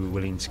 who were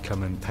willing to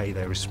come and pay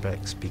their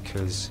respects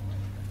because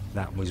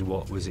that was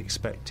what was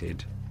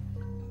expected.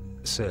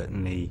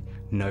 Certainly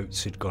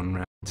notes had gone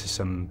round to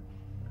some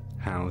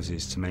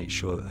houses to make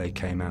sure that they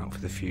came out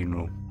for the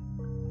funeral.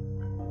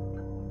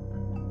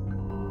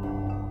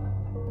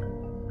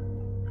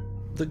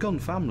 The Gunn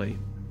family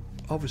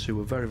obviously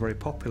were very, very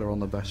popular on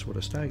the Bestwood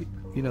estate.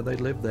 You know,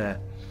 they'd lived there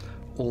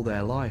all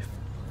their life.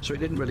 So it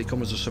didn't really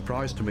come as a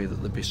surprise to me that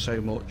there'd be so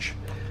much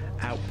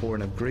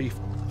outpouring of grief.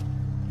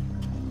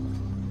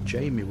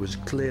 Jamie was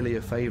clearly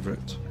a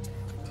favourite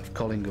of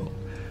Colin Gunn,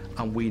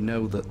 and we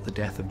know that the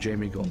death of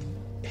Jamie Gunn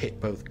hit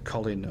both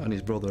Colin and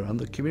his brother and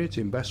the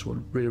community in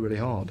Bestwood really, really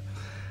hard,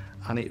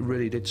 and it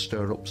really did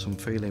stir up some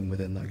feeling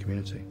within that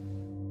community.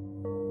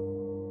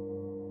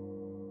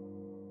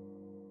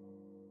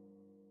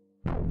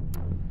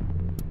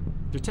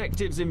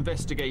 Detectives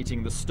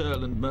investigating the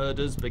Stirland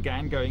murders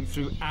began going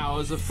through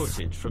hours of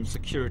footage from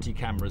security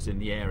cameras in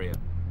the area.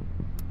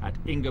 At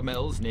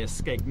Ingermells near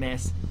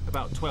Skegness,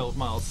 about 12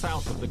 miles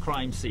south of the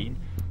crime scene,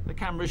 the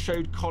cameras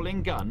showed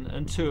Colin Gunn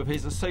and two of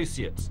his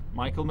associates,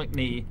 Michael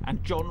McNee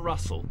and John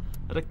Russell,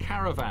 at a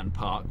caravan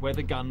park where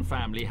the Gunn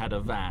family had a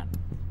van.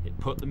 It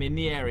put them in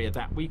the area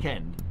that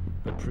weekend,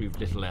 but proved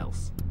little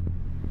else.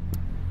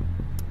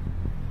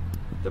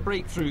 The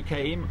breakthrough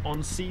came on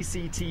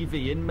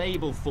CCTV in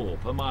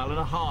Mablethorpe, a mile and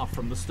a half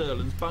from the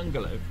Stirland's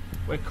bungalow,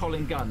 where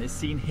Colin Gunn is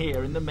seen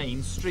here in the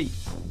main street.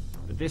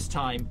 But this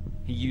time,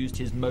 he used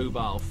his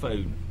mobile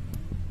phone.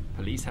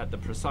 Police had the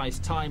precise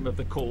time of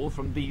the call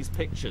from these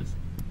pictures.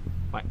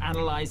 By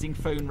analysing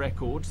phone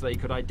records, they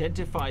could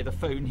identify the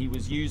phone he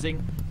was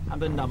using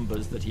and the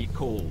numbers that he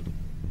called,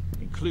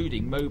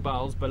 including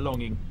mobiles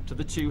belonging to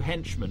the two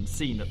henchmen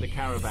seen at the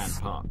caravan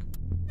park.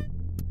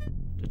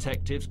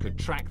 Detectives could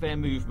track their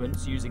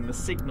movements using the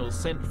signals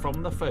sent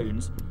from the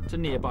phones to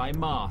nearby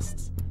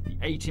masts, the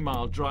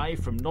 80-mile drive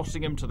from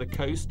Nottingham to the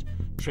coast,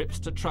 trips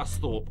to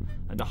Trusthorpe,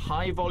 and a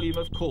high volume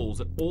of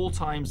calls at all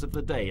times of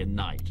the day and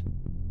night.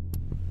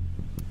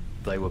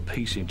 They were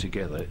piecing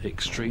together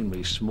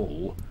extremely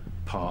small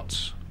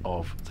parts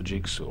of the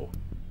jigsaw,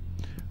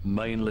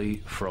 mainly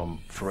from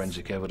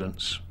forensic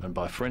evidence, and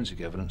by forensic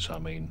evidence I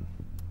mean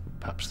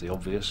perhaps the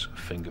obvious,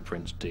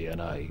 fingerprints,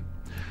 DNA,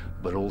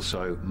 but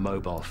also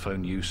mobile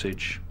phone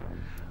usage,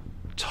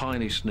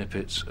 tiny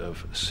snippets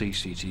of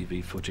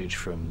CCTV footage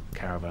from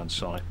caravan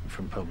site,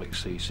 from public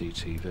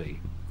CCTV.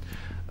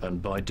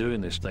 And by doing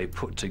this, they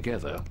put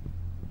together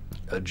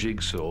a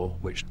jigsaw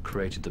which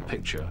created the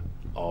picture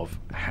of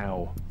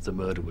how the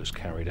murder was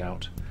carried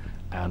out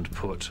and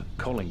put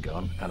Colin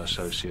Gunn and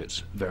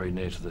associates very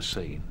near to the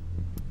scene.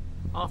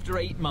 After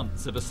 8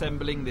 months of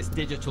assembling this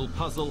digital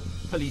puzzle,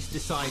 police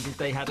decided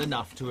they had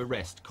enough to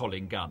arrest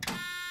Colin Gunn.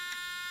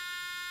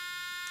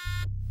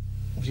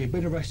 You've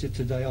been arrested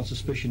today on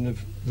suspicion of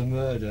the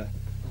murder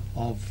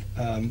of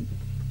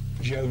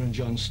Joan and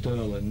John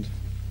Stirland.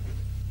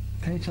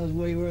 Can you tell us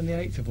where you were on the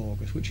 8th of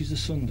August, which is a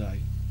Sunday?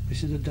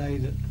 This is the day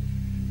that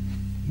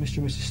Mr.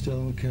 and Mrs.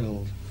 Stirland were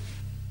killed.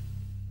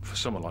 For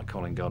someone like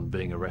Colin Gunn,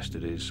 being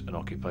arrested is an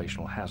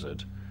occupational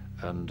hazard,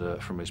 and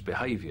from his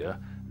behaviour,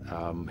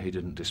 he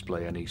didn't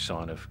display any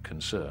sign of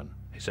concern.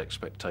 His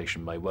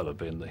expectation may well have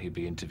been that he'd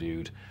be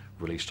interviewed,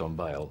 released on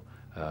bail,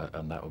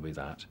 and that would be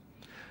that.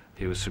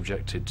 He was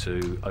subjected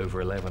to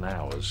over 11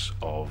 hours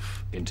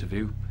of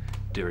interview,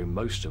 during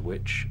most of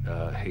which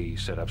he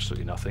said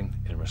absolutely nothing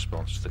in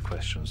response to the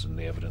questions and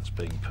the evidence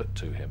being put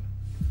to him.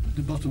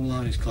 The bottom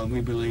line is, Colin,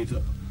 we believe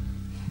that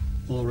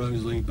all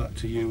roads lead back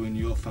to you and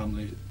your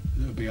family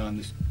that are behind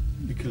this,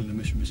 the killing of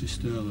Mr. and Mrs.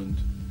 Stirland.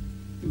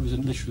 It was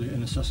literally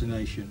an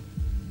assassination.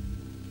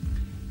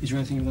 Is there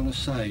anything you want to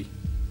say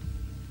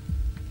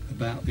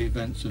about the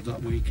events of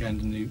that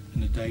weekend and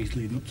the days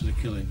leading up to the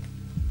killing?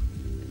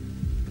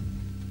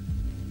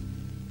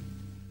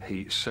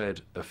 He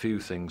said a few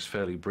things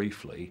fairly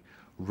briefly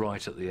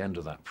right at the end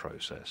of that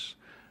process,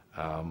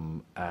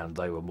 and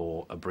they were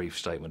more a brief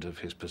statement of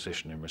his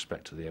position in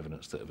respect to the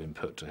evidence that had been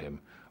put to him,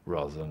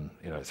 rather than,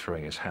 you know,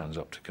 throwing his hands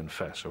up to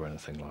confess or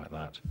anything like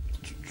that.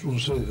 I want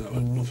to say that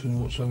had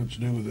nothing whatsoever to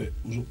do with it.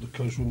 I was up the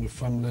coast with my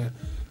family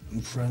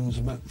and friends.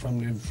 I met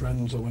family and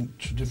friends. I went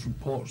to different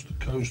parts of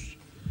the coast,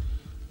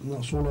 and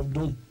that's all I've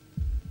done.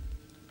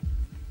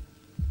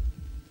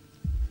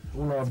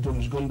 All I've done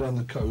is gone down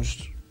the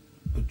coast.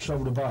 I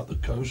travelled about the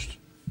coast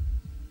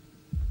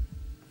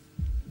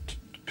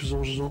because I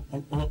was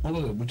on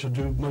holiday, which I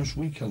do most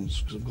weekends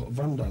because I've got a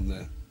van down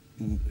there.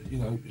 And, you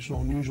know, it's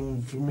not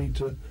unusual for me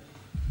to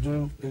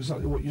do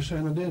exactly what you're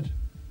saying I did.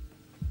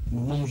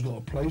 My mum's got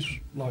a place,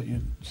 like you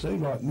say,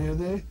 right near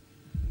there.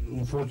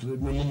 Unfortunately,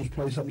 my mum's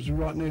place happens to be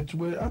right near to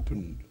where it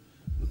happened.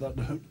 But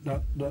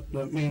that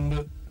don't mean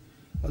that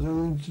has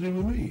anything to do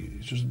with me.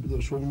 It's just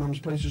that's where my mum's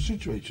place is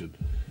situated,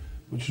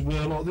 which is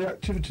where a lot of the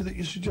activity that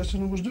you're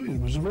suggesting I was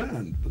doing was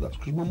around. But that's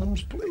because my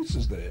mum's place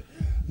is there.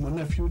 My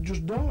nephew had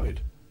just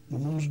died. My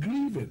mum's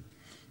grieving.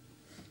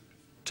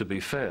 To be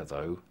fair,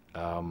 though,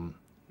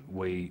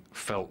 we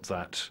felt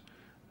that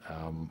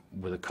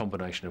with a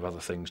combination of other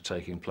things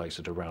taking place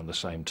at around the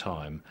same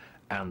time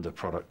and the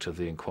product of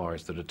the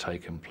inquiries that had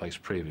taken place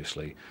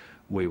previously,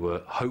 we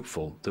were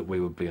hopeful that we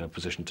would be in a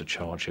position to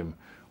charge him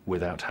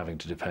without having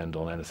to depend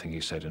on anything he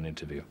said in an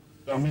interview.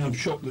 I mean, I'm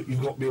shocked that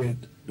you've got me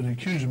and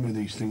accusing me of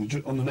these things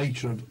on the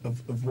nature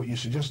of what you're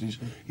suggesting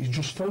is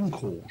just phone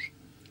calls.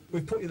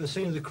 We've put you at the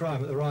scene of the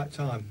crime at the right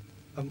time,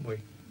 haven't we?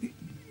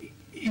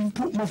 You've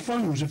put my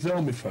phones, if they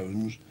are my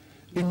phones,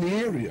 in the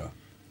area.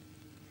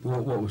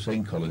 What we're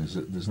saying, Colin, is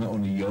that there's not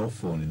only your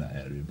phone in that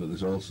area, but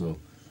there's also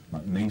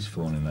McNee's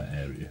phone in that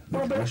area,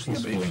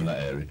 Russell's phone in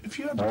that area,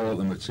 all at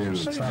the material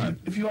time.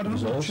 If you had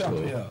another chap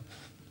here,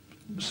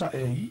 sat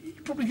here,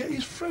 you'd probably get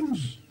his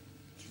friends'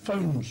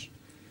 phones.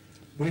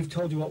 We've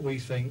told you what we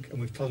think, and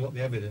we've told you what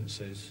the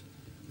evidence is.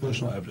 Well,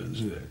 it's not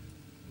evidence, is it?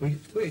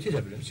 It is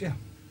evidence, yeah.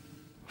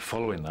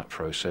 Following that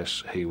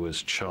process, he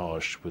was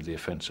charged with the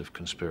offence of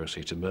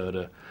conspiracy to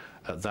murder.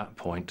 At that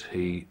point,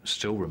 he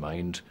still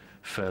remained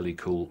fairly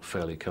cool,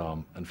 fairly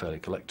calm and fairly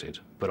collected.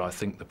 But I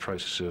think the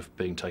process of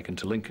being taken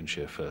to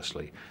Lincolnshire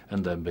firstly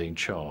and then being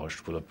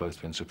charged will have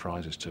both been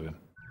surprises to him.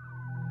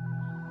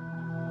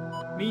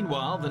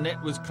 Meanwhile, the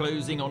net was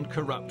closing on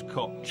corrupt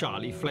cop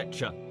Charlie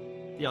Fletcher.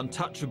 The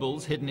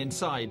untouchables hidden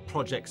inside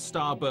Project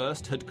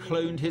Starburst had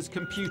cloned his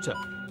computer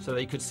so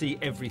they could see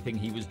everything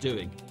he was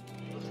doing.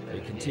 They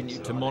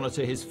continued to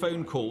monitor his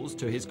phone calls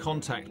to his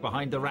contact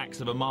behind the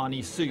racks of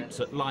Armani suits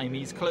at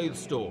Limey's clothes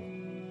store.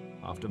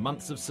 After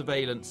months of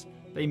surveillance,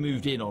 they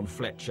moved in on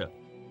Fletcher.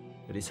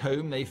 At his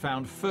home, they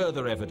found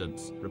further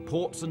evidence,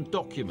 reports and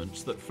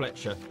documents that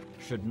Fletcher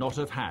should not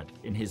have had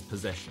in his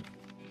possession.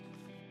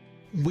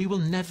 We will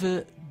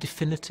never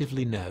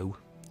definitively know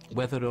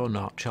whether or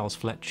not Charles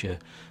Fletcher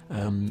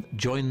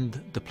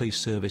joined the police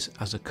service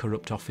as a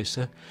corrupt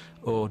officer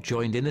or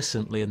joined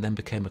innocently and then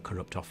became a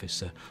corrupt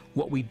officer.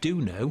 What we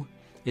do know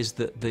is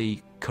that the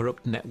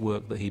corrupt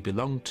network that he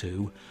belonged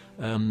to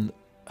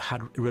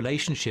had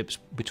relationships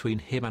between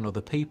him and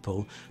other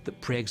people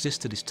that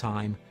pre-existed his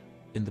time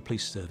in the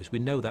police service. We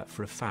know that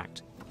for a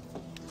fact.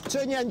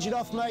 Turn your engine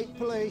off, mate,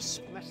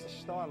 police.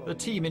 The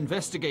team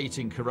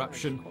investigating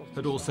corruption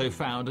had also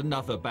found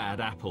another bad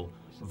apple.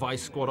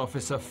 Vice Squad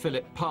Officer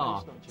Philip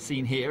Parr,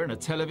 seen here in a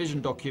television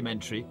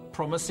documentary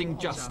promising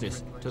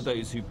justice to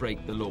those who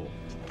break the law.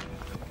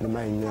 The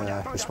main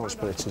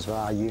responsibilities of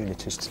our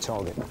unit is to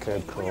target the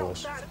curb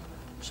crawlers.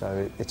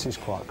 So it is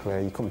quite clear,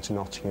 you come to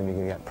Nottingham, you're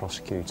going to get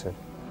prosecuted.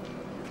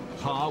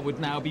 Parr would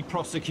now be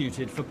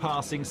prosecuted for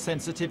passing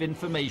sensitive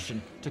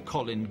information to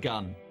Colin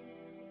Gunn.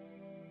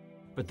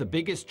 But the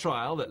biggest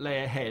trial that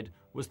lay ahead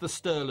was the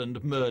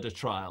Stirland murder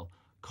trial.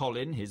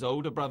 Colin, his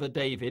older brother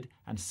David,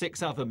 and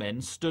 6 other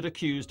men stood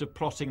accused of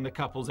plotting the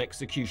couple's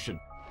execution.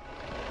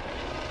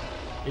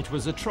 It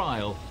was a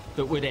trial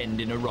that would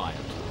end in a riot.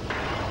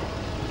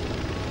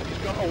 He's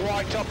got a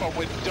white top on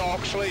with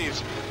dark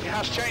sleeves. He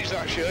has changed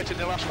that shirt in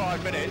the last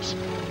 5 minutes.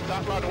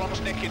 That lad wants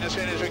nicking as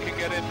soon as we can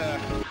get in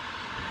there.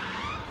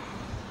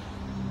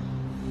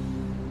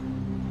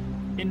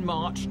 In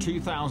March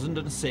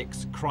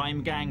 2006,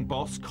 crime gang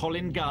boss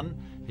Colin Gunn,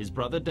 his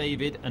brother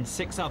David and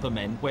 6 other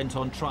men went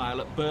on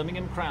trial at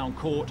Birmingham Crown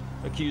Court,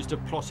 accused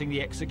of plotting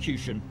the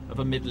execution of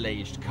a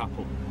middle-aged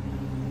couple.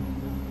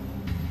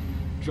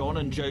 John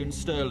and Joan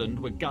Stirland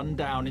were gunned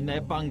down in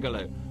their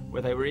bungalow,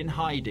 where they were in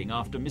hiding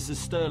after Mrs.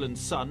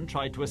 Stirland's son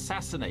tried to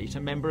assassinate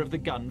a member of the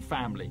Gunn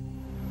family.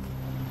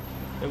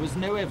 There was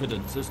no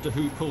evidence as to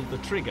who pulled the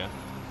trigger,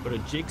 but a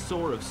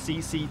jigsaw of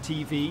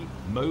CCTV,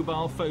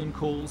 mobile phone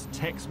calls,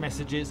 text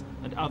messages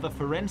and other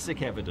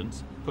forensic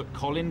evidence put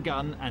Colin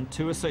Gunn and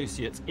 2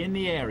 associates in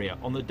the area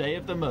on the day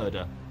of the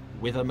murder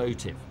with a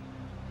motive.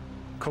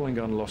 Colin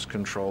Gunn lost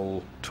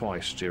control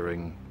twice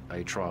during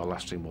a trial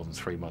lasting more than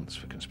 3 months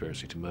for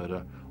conspiracy to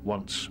murder.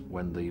 Once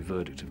when the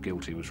verdict of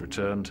guilty was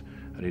returned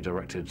and he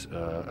directed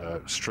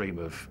a stream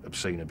of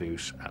obscene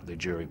abuse at the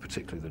jury,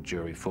 particularly the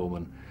jury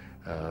foreman,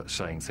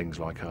 saying things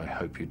like, "I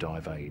hope you die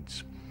of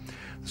AIDS."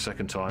 The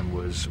second time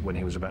was when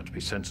he was about to be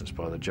sentenced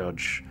by the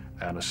judge,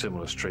 and a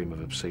similar stream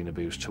of obscene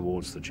abuse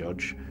towards the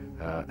judge.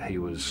 He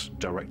was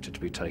directed to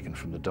be taken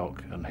from the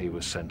dock, and he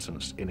was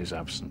sentenced in his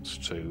absence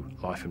to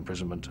life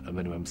imprisonment, a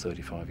minimum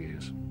 35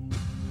 years.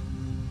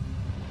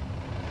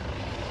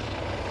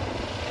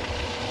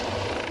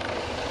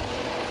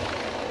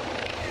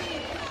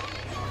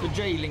 The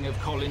jailing of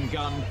Colin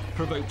Gunn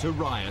provoked a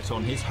riot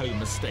on his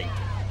home estate.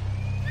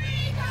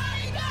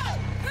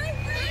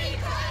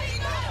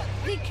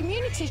 The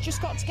community's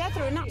just got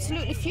together and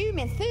absolutely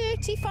fuming.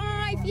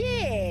 35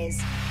 years.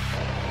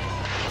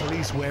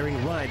 Police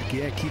wearing riot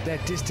gear keep their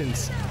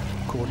distance,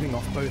 cordoning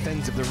off both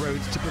ends of the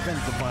roads to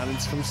prevent the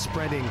violence from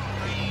spreading.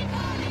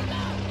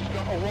 He's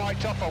got a white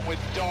top on with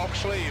dark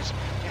sleeves.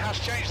 He has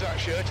changed that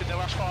shirt in the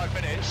last 5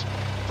 minutes.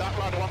 That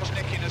lad wants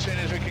nicking as soon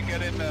as we can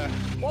get in there.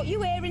 What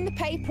you hear in the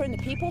paper and the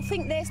people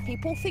think this,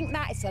 people think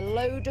that, it's a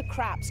load of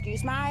crap.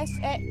 Excuse my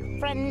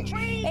French.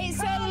 It's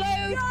a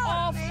load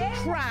of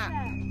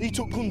crap. He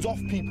took guns off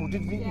people,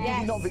 did he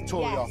not,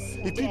 Victoria? Yes,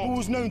 if people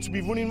was known to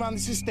be running around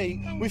this estate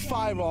with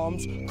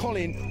firearms,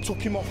 Colin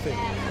took him off it.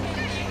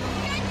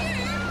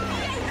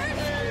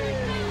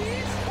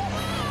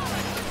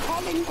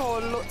 Colin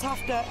Colin Gunn looked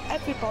after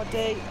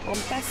everybody on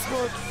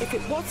Bestwood. If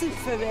it wasn't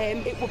for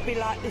him, it would be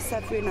like this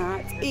every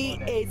night. He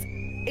is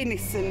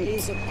innocent.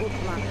 He's a good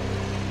man.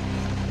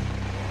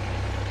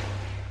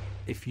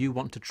 If you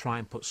want to try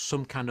and put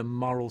some kind of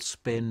moral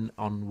spin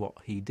on what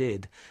he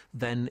did,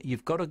 then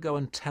you've got to go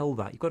and tell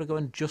that. You've got to go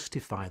and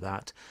justify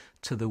that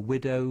to the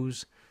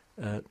widows,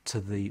 to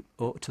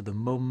the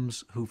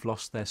mums who've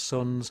lost their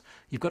sons.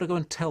 You've got to go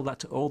and tell that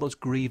to all those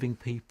grieving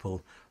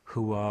people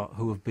who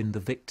have been the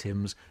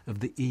victims of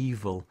the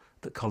evil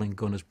that Colin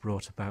Gunn has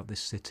brought about this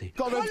city.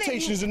 Got a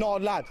reputation as an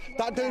odd lad.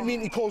 That don't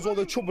mean he caused all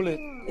the trouble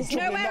in. There's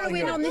no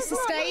heroin on this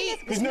estate.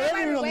 There's no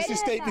heroin on this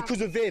estate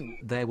because of him.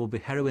 There will be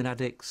heroin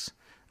addicts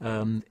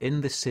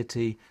in this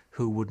city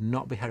who would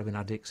not be heroin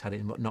addicts had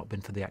it not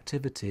been for the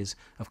activities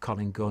of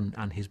Colin Gunn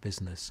and his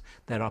business.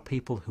 There are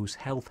people whose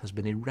health has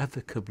been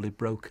irrevocably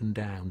broken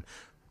down,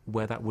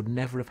 where that would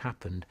never have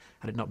happened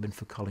had it not been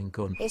for Colin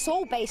Gunn. It's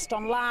all based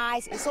on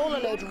lies, it's all a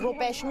load of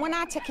rubbish, and when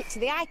I take it to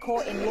the High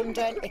Court in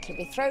London, it'll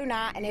be thrown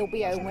out and he'll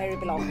be home where he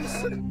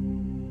belongs.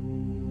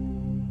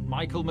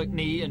 Michael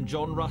McNee and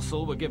John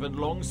Russell were given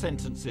long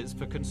sentences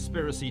for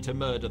conspiracy to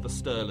murder the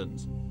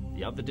Sterlands.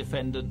 The other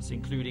defendants,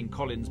 including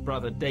Colin's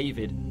brother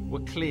David,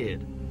 were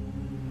cleared.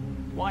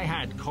 Why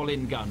had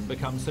Colin Gunn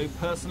become so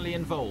personally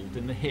involved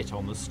in the hit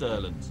on the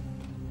Sterlands?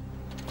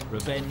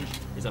 Revenge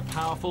is a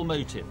powerful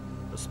motive,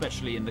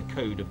 especially in the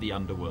code of the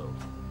underworld.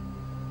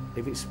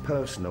 If it's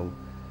personal,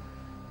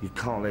 you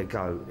can't let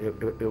go.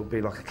 It'll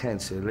be like a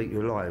cancer, it'll eat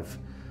you alive.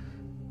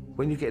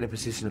 When you get in a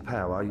position of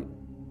power,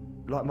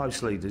 like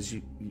most leaders,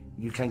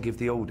 you can give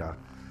the order.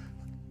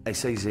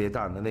 It's easier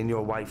done, and then you're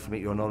away from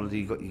it, you're on holiday,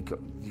 you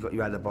got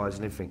your alibis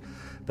and everything.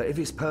 But if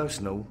it's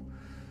personal,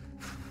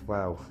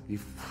 well,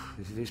 if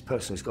it's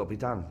personal, it's got to be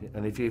done.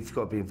 And if you've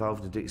got to be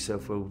involved and do it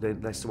yourself, well,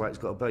 then that's the way it's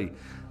got to be.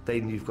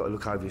 Then you've got to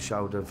look over your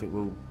shoulder and think,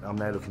 well, I'm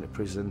now looking at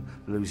prison,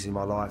 losing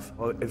my life,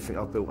 everything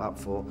I've built up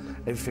for,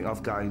 everything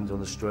I've gained on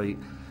the street,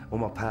 all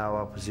my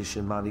power,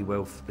 position, money,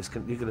 wealth,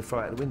 you're going to throw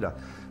it out the window.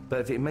 But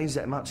if it means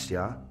that much to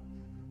you,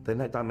 then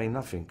that don't mean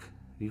nothing.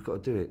 You've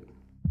got to do it.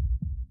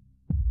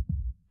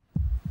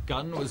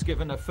 Gunn was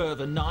given a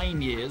further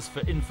 9 years for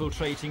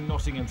infiltrating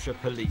Nottinghamshire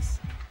police.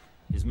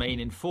 His main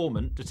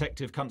informant,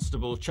 Detective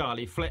Constable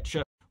Charlie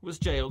Fletcher, was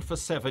jailed for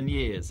 7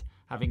 years,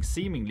 having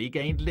seemingly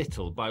gained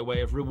little by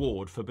way of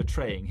reward for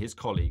betraying his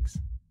colleagues.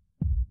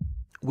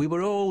 We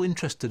were all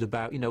interested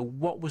about,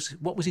 what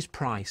was his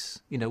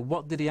price?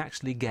 What did he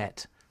actually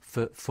get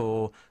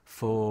for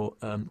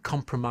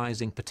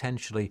compromising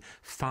potentially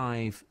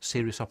 5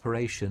 serious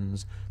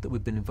operations that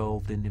we've been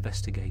involved in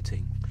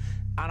investigating?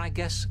 And I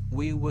guess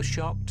we were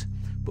shocked,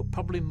 but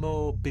probably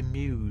more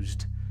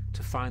bemused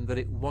to find that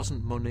it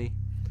wasn't money,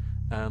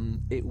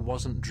 it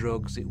wasn't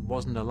drugs, it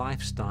wasn't a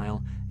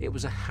lifestyle, it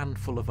was a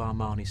handful of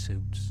Armani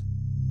suits.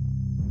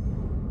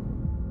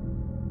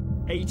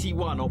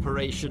 81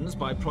 operations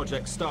by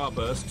Project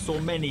Starburst saw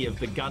many of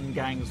the Gunn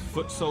gang's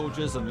foot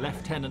soldiers and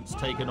lieutenants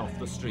taken off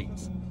the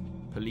streets.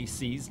 Police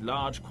seized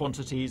large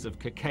quantities of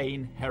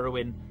cocaine,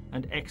 heroin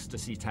and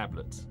ecstasy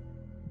tablets.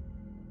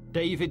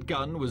 David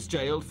Gunn was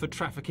jailed for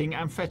trafficking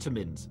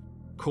amphetamines,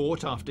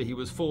 caught after he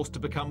was forced to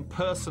become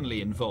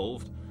personally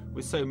involved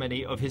with so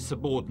many of his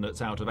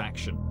subordinates out of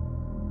action.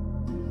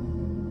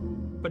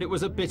 But it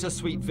was a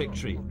bittersweet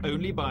victory.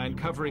 Only by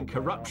uncovering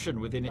corruption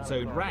within its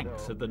own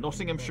ranks had the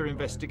Nottinghamshire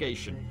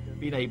investigation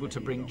been able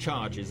to bring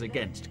charges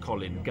against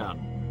Colin Gunn.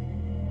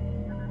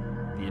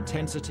 The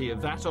intensity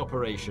of that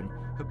operation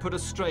had put a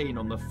strain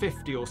on the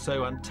 50 or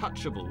so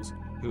untouchables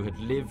who had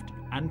lived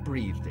and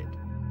breathed it.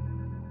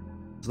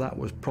 That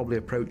was probably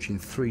approaching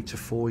 3 to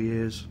 4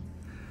 years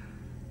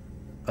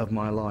of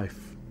my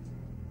life,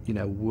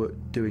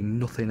 doing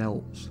nothing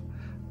else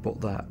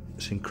but that.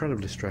 It's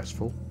incredibly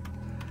stressful.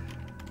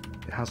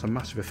 It has a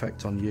massive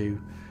effect on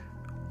you,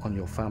 on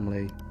your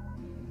family,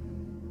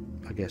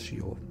 I guess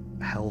your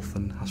health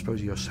and I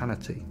suppose your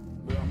sanity.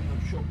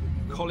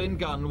 Colin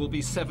Gunn will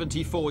be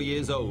 74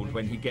 years old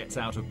when he gets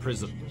out of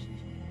prison.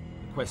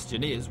 The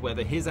question is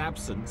whether his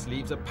absence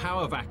leaves a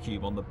power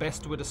vacuum on the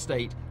Bestwood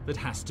estate that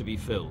has to be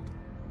filled.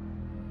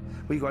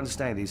 What you've got to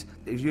understand is,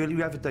 if you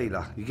have a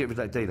dealer, you get rid of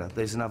that dealer,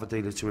 there's another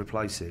dealer to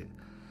replace it.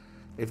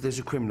 If there's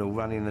a criminal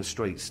running in the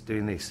streets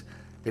doing this,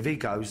 if he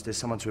goes, there's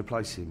someone to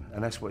replace him,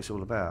 and that's what it's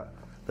all about.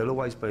 There'll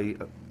always be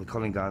the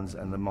Colin Gunns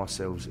and the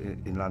myself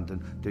in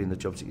London doing the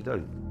jobs that you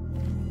do.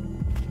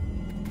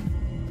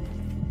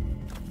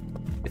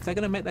 If they're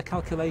going to make their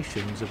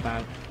calculations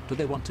about do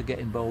they want to get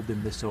involved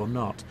in this or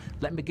not,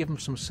 let me give them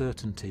some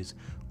certainties.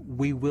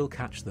 We will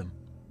catch them.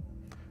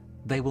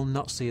 They will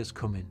not see us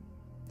coming.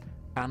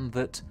 And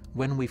that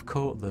when we've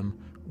caught them,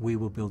 we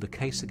will build a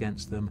case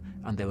against them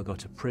and they will go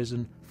to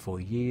prison for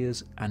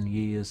years and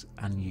years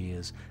and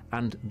years.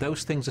 And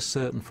those things are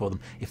certain for them.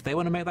 If they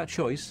want to make that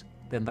choice,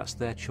 then that's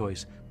their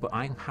choice. But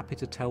I'm happy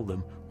to tell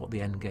them what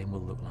the end game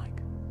will look like.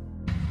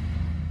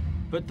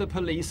 But the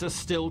police are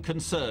still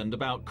concerned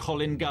about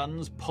Colin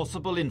Gunn's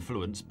possible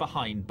influence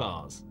behind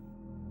bars.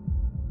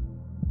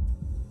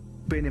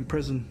 Being in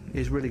prison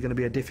is really going to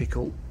be a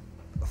difficult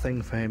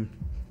thing for him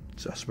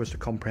I suppose, to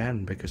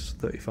comprehend, because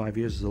 35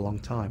 years is a long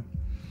time,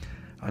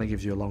 and it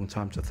gives you a long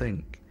time to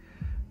think.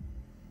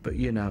 But,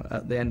 you know,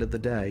 at the end of the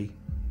day,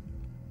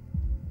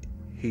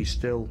 he's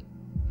still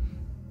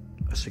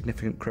a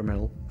significant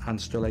criminal and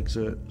still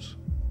exerts,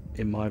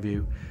 in my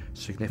view,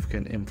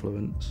 significant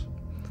influence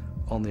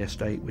on the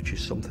estate, which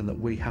is something that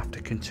we have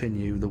to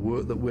continue the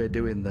work that we're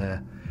doing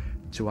there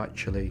to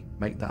actually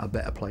make that a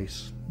better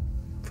place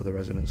for the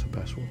residents of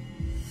Bestwood.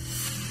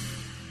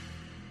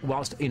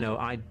 Whilst, you know,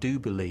 I do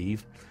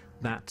believe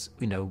that,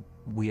 you know,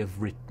 we have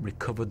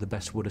recovered the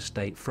Bestwood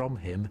estate from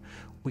him,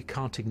 we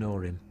can't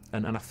ignore him.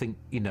 And I think,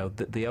 you know,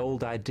 that the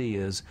old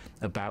ideas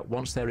about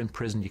once they're in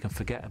prison you can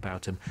forget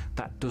about them,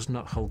 that does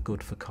not hold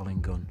good for Colin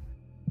Gunn.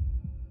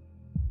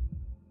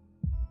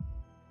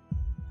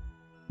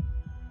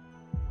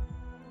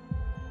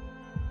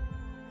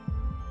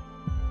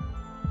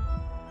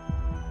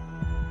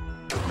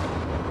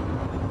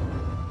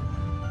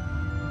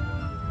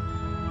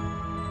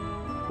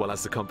 Well,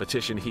 as the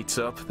competition heats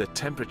up, the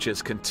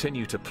temperatures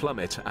continue to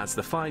plummet as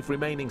the 5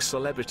 remaining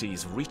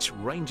celebrities reach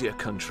reindeer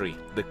country,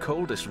 the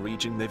coldest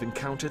region they've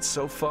encountered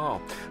so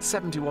far.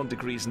 71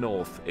 degrees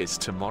north is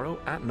tomorrow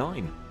at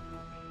 9.